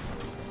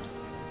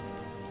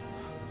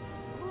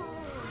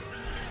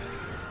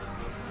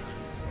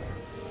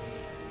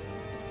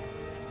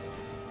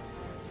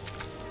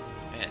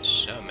 Man,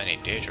 so many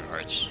Daedra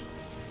hearts.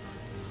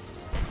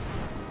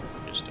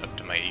 Just up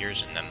to my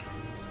ears in them.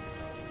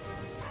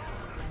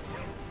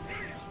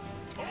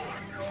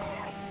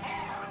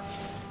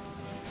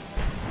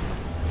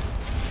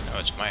 No,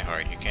 it's my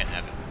heart, you can't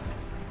have it.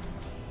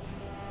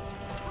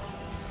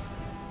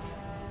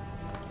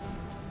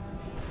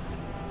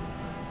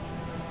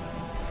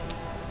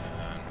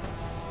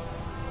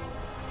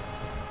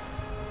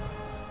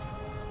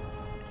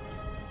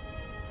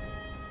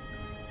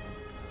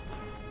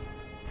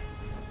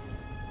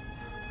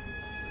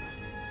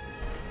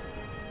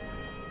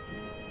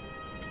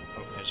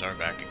 There's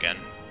Arvak again.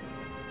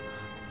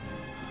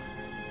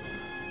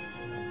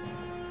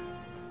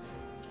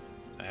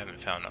 I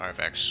haven't found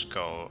Arvak's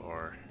skull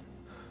or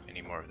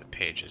any more of the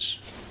pages.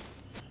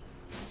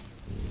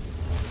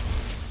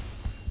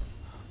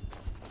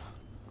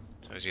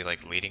 So is he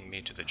like leading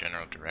me to the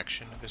general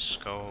direction of his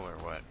skull or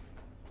what?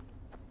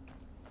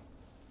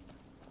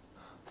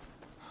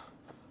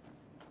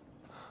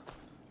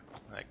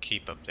 That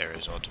keep up there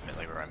is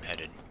ultimately where I'm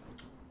headed.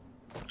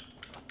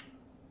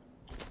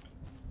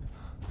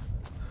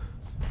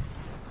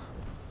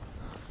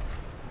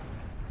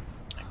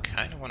 I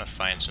kind of want to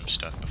find some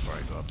stuff before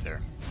I go up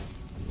there.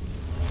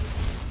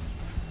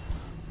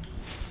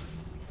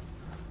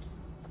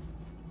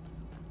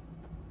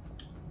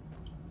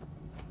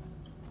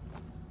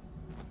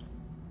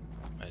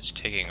 It's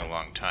taking a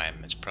long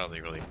time. It's probably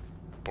really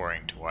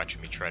boring to watch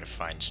me try to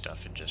find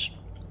stuff and just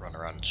run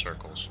around in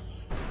circles.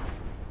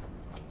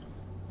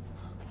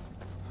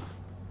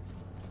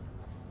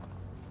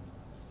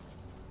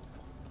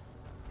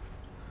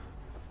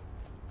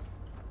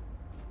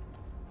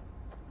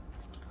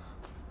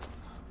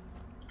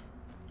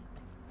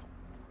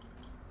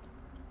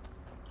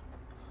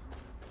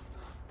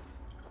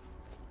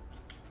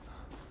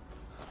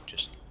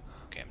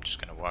 I'm just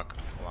gonna walk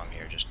along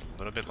here just a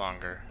little bit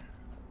longer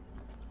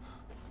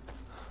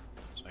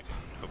so I can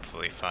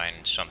hopefully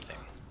find something.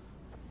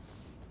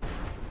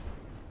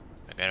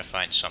 I gotta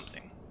find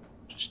something.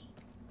 Just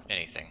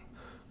anything.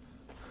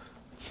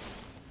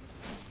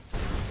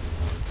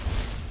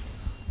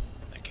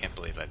 I can't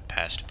believe I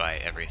passed by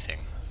everything.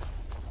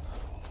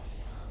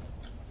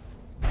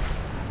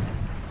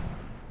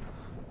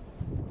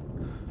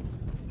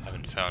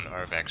 Haven't found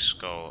Arvak's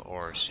skull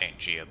or St.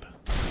 Geob.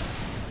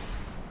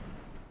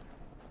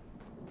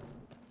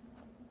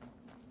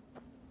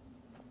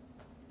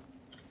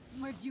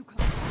 Where'd you come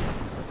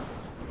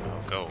from?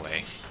 Oh, go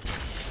away.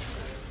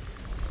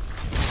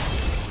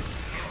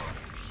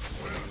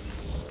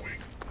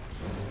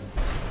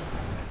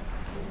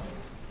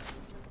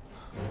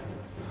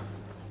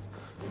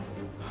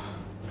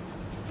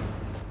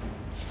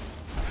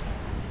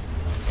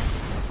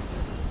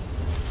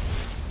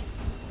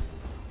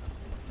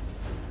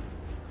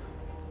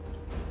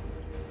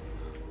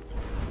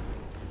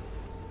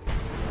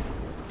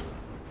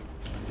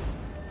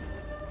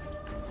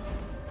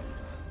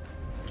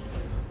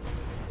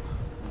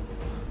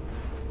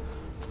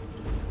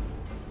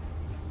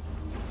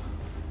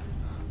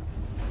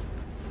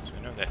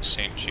 That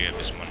St. Geob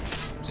is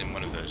in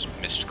one of those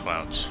mist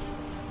clouds.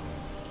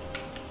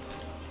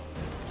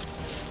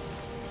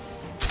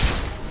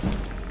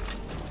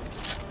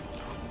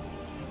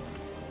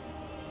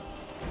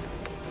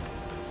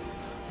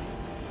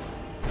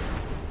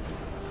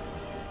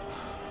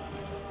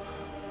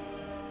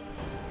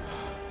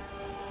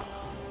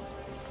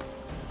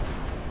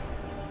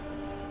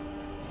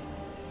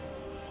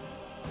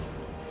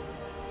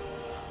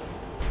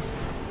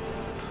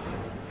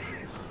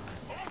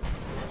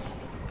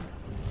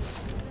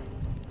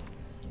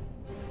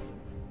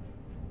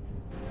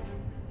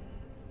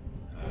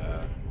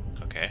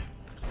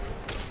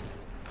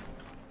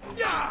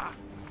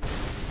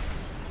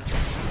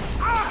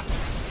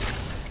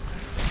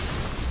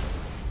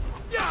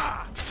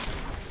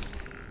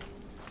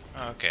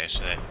 Okay,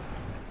 so that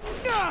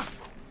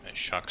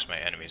shocks my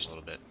enemies a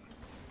little bit.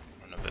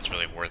 I don't know if that's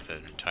really worth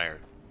an entire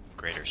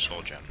greater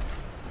soul gem.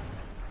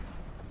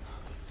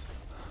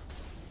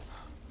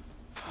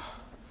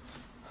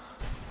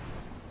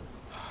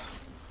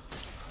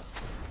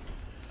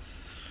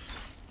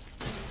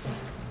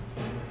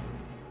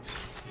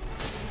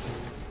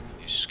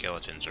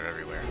 skeletons are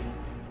everywhere.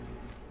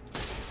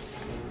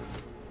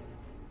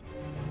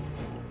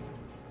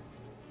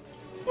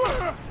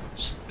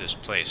 This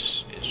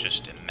place is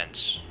just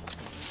immense.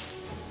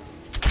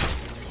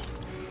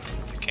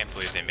 I can't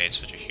believe they made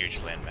such a huge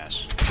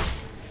landmass.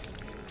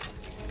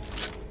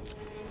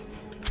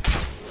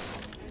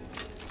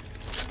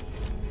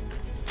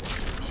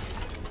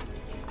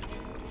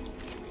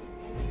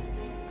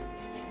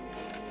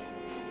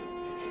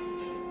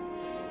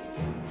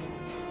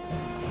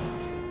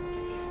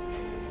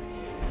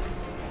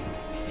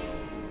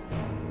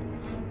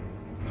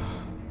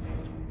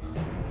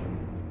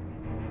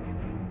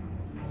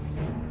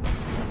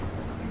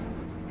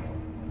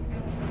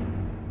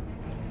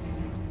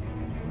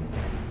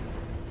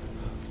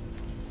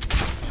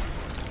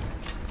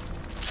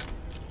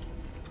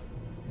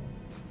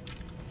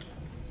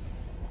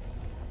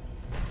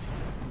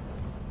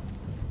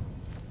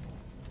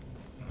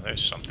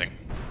 There's something.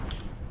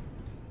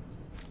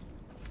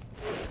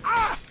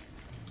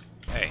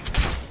 Hey,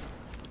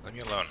 leave me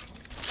alone.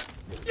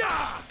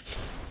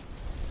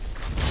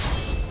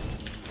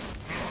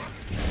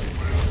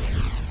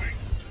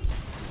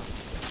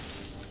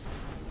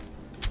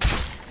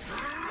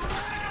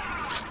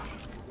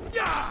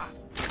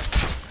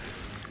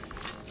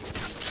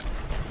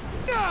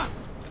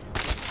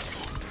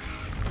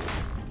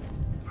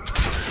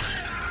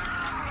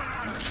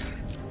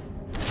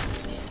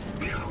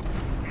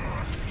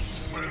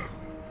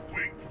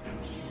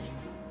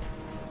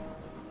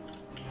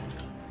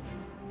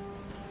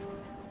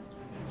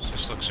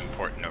 Looks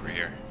important over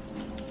here.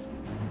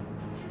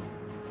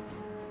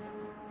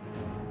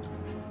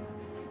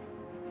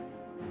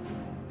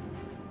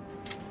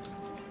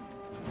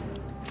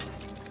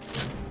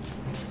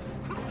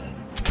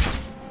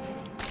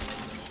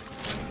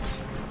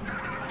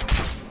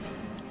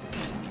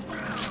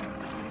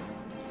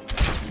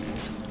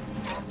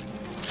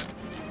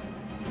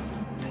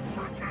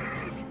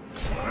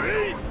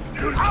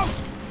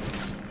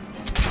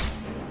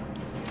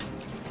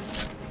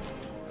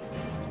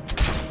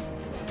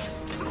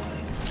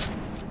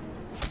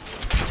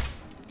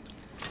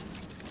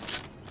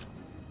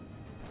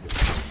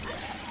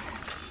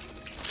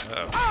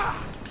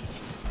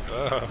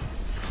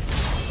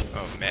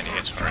 Oh man, he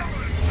hits hard. I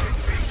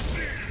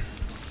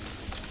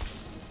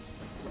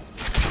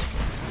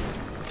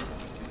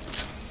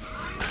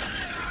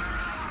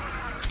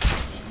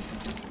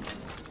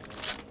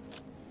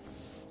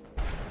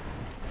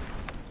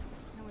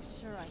was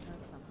sure I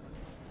heard something.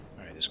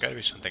 Alright, there's gotta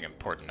be something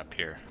important up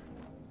here.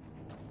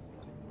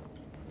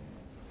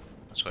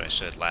 That's what I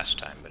said last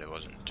time, but it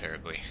wasn't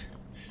terribly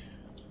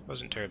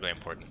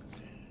important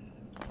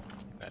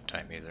that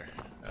time either.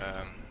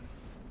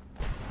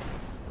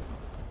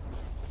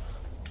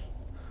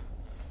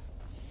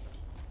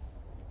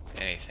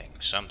 Anything,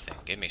 something,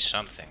 give me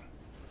something.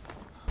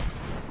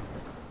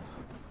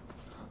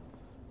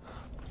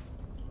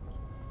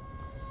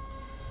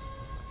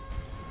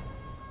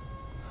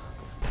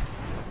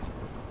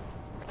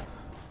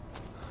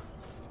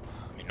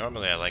 I mean,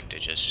 normally I like to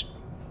just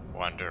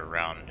wander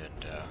around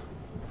and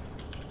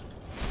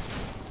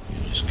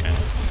just kind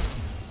of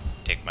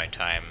take my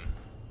time,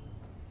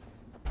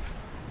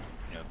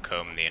 you know,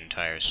 comb the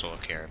entire soul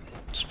care,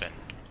 spend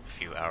a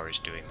few hours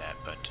doing that,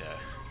 but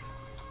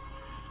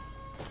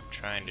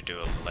trying to do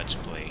a let's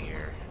play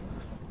here.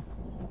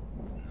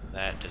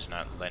 That does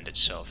not lend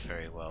itself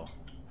very well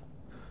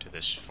to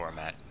this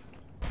format.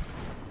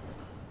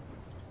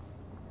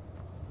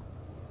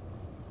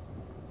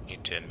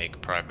 Need to make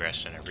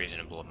progress in a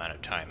reasonable amount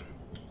of time.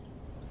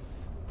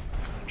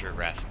 Conjure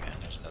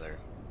Wrathman is another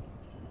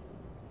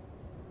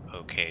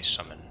okay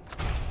summon.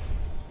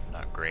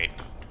 Not great.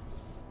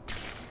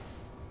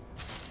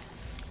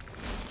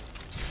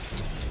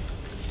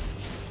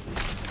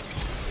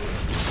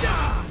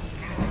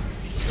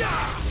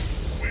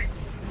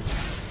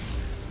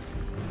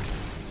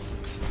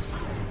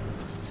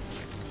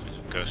 There's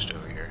a ghost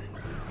over here.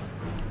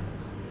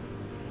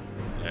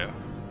 No. I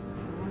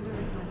wonder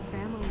if my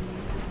family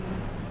misses me.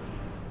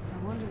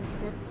 I wonder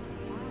if they're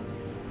alive.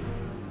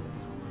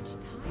 How much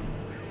time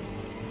has passed?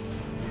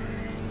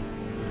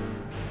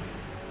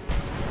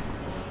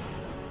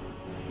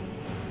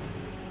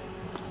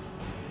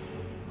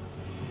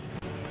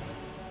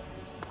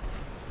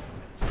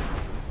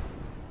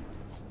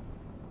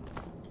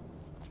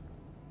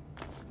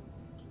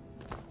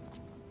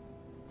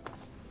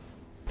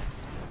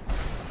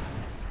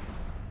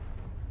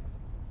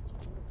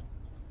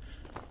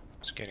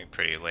 It's getting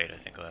pretty late. I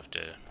think I'll have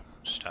to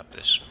stop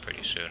this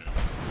pretty soon.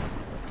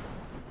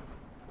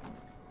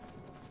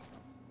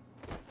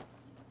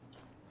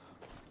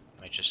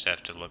 Might just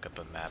have to look up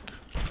a map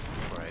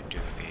before I do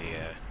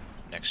the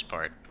next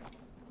part.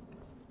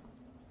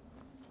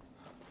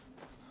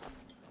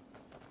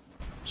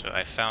 So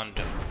I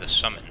found the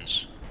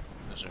summons.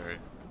 Those are...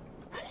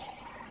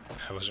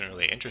 I wasn't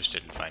really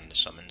interested in finding the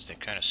summons. They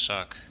kind of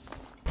suck.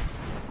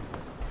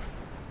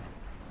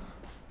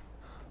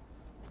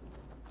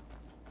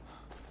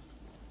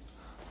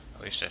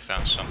 At least I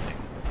found something.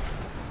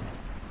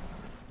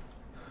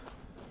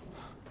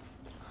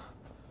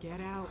 Get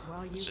out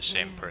while you It's the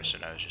same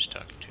person I was just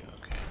talking to,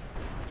 okay.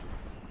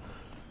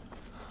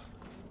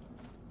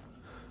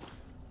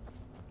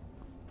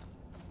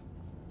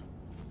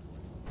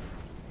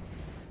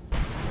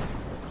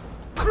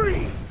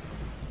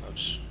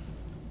 Oops.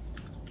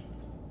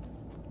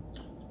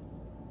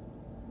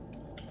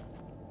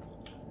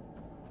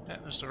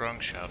 That was the wrong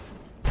shop.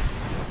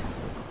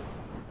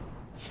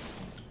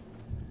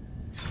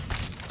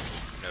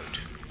 Note.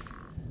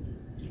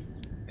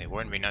 They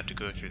warned me not to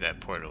go through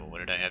that portal. What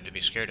did I have to be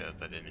scared of?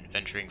 I've been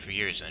adventuring for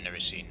years and I never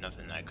seen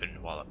nothing I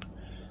couldn't wallop.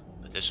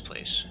 But this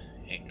place,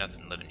 ain't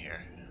nothing living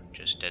here.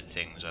 Just dead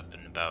things up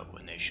and about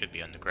when they should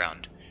be on the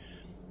ground.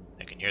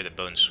 I can hear the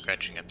bones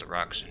scratching at the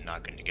rocks and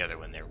knocking together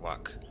when they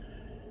walk.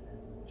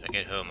 If I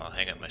get home, I'll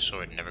hang up my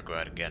sword and never go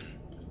out again.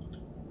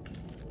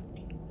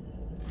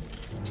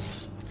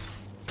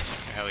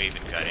 How he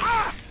even got in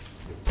here.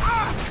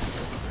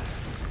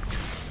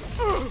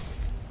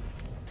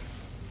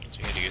 So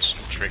he had to use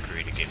some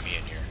trickery to get me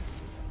in here.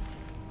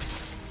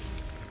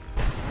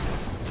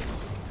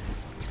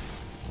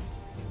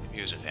 Maybe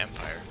he was a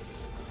vampire.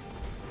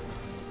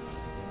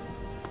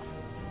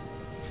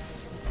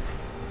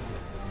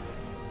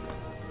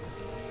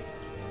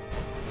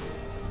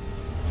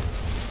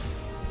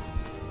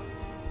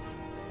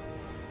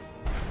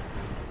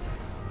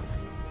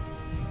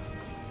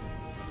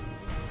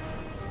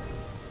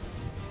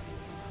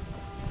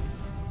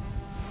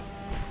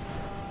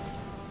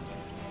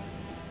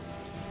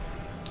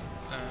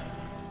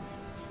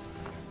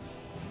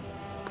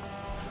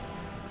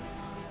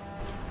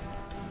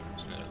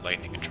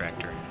 Lightning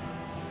attractor.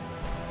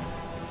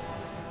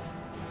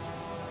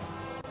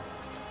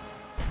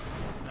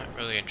 Not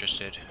really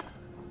interested.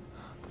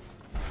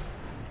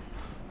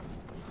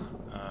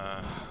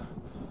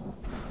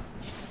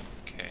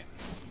 Okay.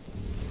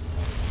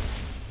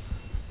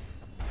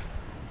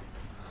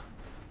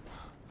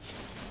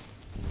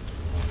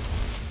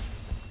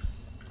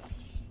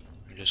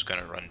 I'm just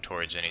gonna run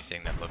towards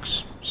anything that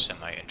looks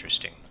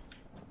semi-interesting.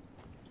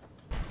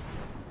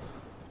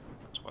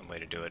 That's one way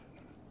to do it.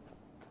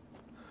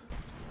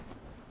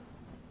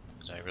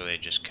 I really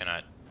just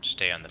cannot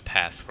stay on the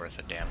path worth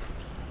a damn.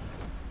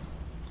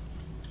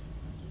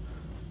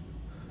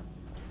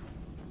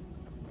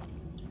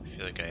 I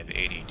feel like I have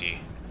ADD.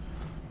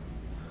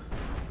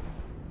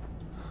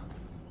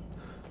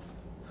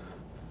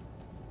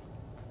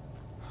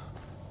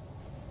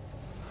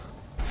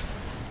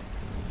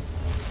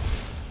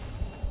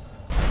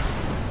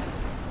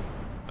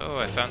 Oh,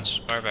 I found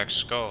Sparback's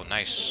skull.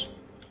 Nice.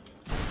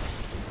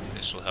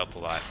 This will help a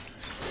lot.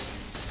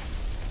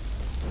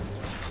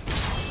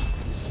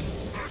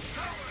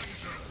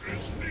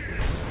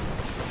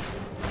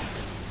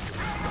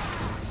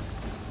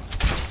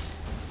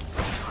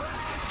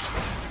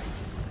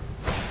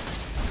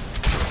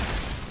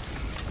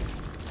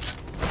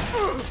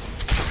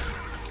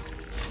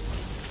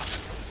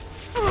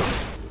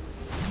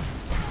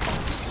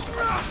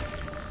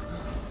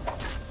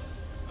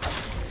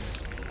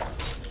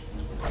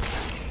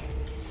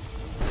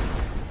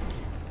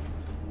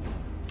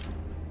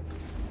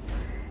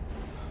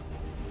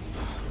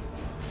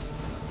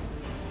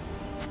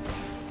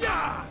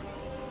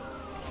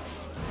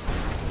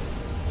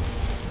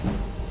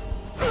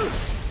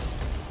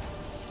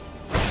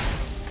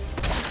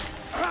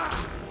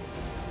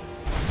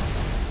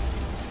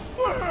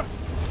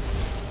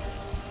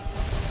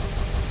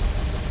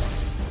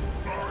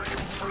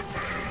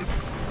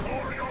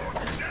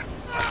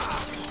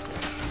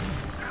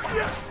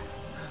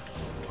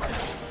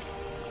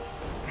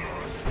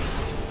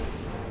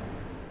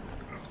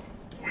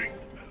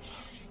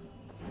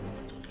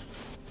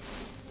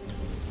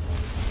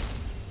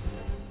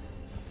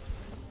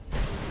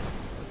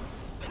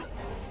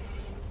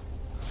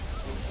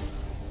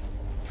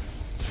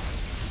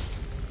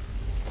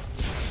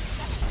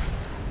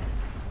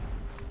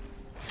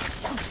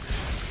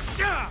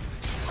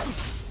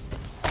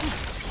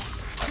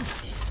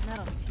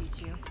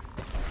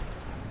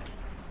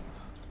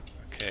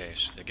 Okay,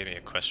 so they give me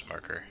a quest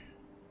marker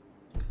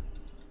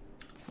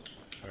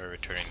for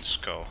returning the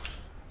skull.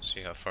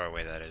 See how far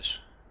away that is.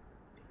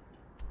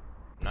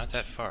 Not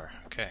that far,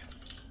 okay.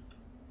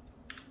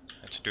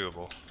 That's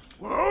doable.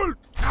 Oh,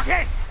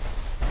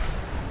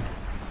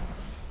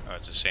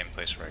 it's the same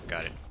place where I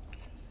got it.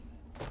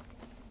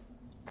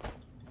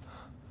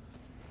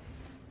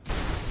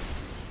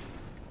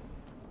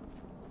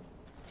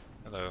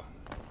 Hello.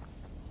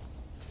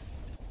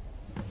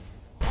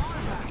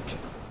 Arvac!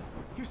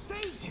 You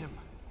saved him!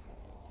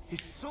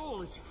 His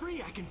soul is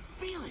free, I can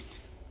feel it!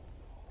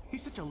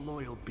 He's such a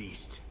loyal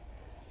beast.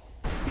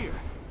 Here,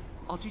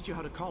 I'll teach you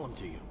how to call him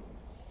to you.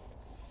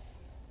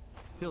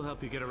 He'll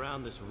help you get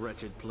around this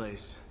wretched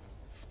place.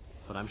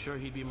 But I'm sure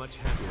he'd be much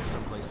happier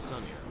someplace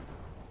sunnier.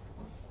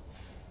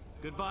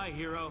 Goodbye,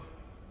 hero.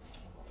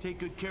 Take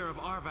good care of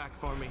Arvac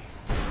for me.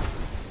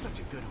 Such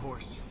a good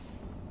horse.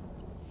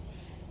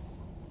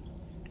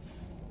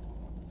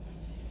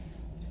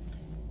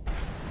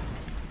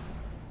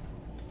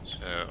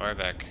 So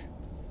Arvac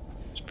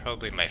is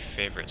probably my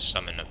favorite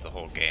summon of the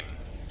whole game.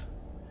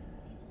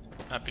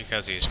 Not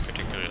because he's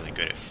particularly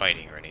good at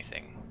fighting or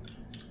anything.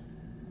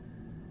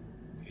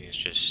 He's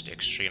just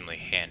extremely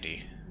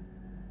handy.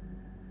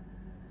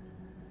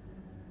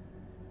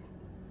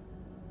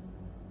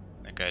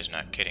 That guy's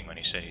not kidding when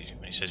he says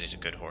he's a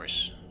good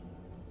horse.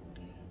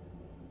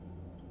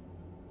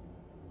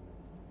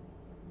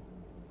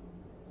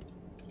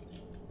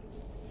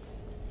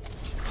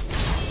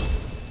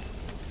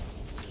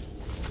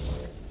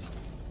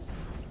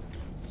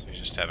 So you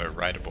just have a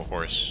rideable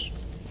horse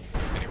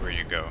anywhere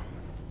you go.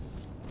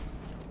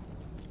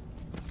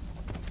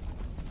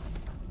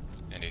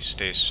 And he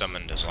stays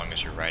summoned as long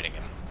as you're riding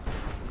him.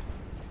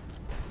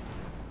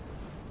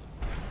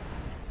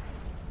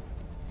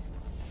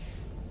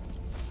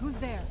 Who's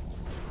there?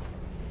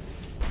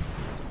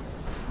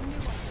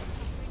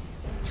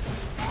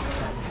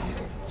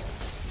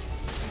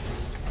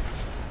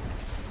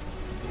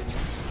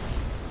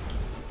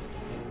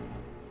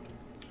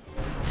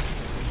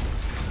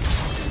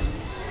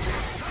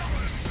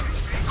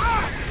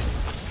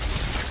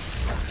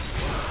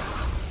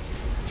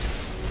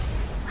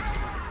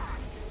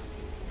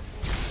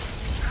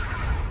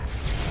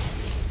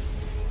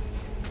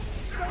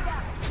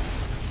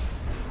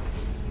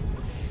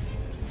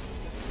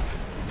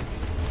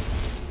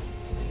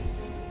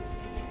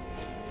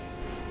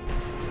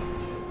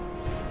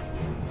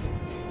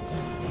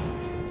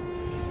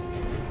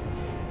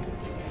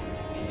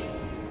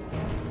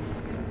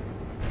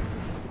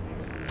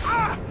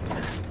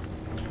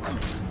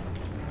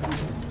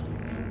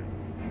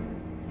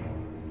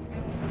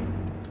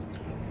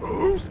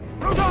 Oh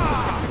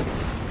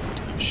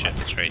shit,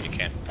 that's right, you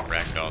can't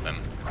ragdoll them.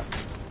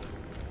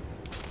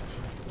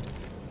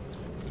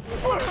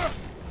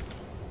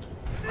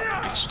 You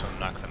can still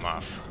knock them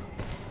off.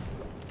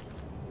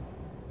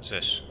 What's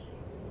this?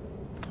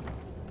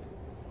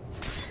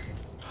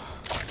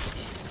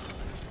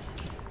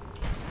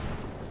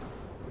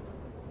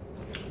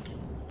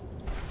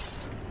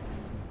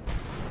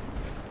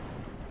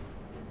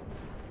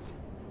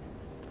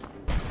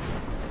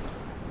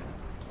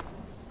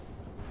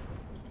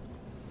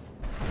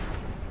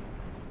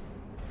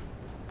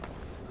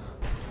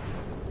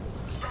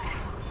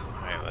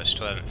 I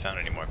still haven't found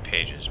any more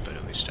pages, but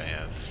at least I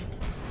have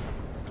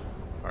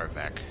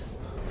Arvac.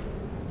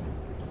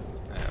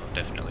 That will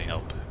definitely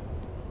help.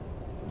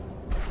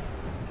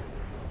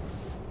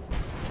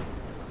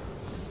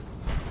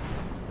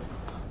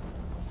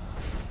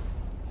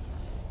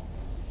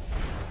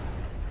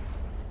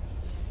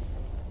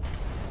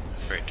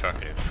 Very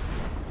talkative.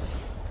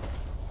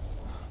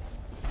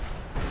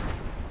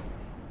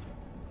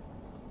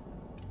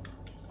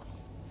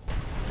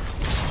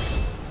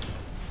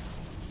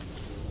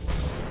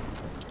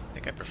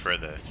 I prefer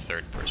the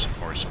third-person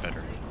horse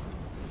better.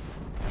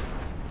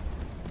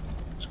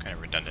 It's kind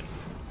of redundant.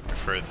 I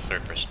prefer the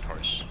third-person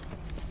horse.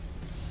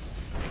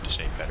 I need to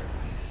say better.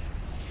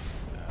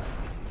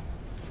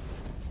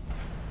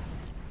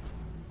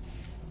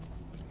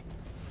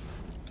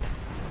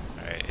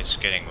 Alright, it's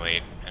getting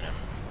late, and I'm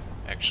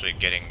actually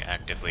getting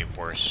actively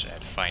worse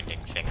at finding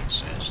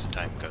things as the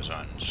time goes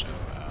on, so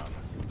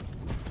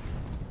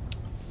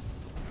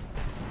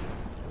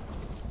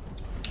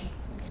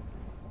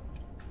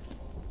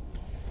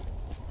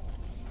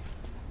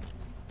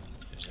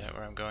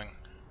I'm going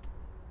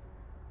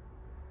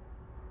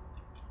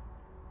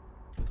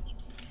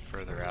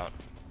further out.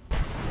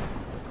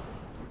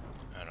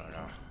 I don't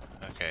know.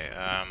 Okay,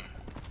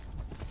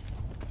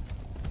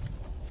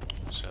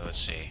 so let's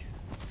see.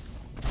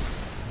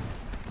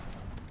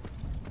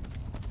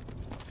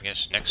 I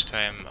guess next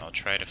time I'll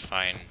try to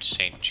find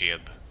St.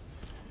 Gibb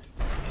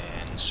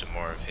and some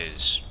more of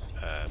his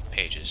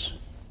pages.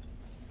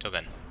 Till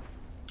then.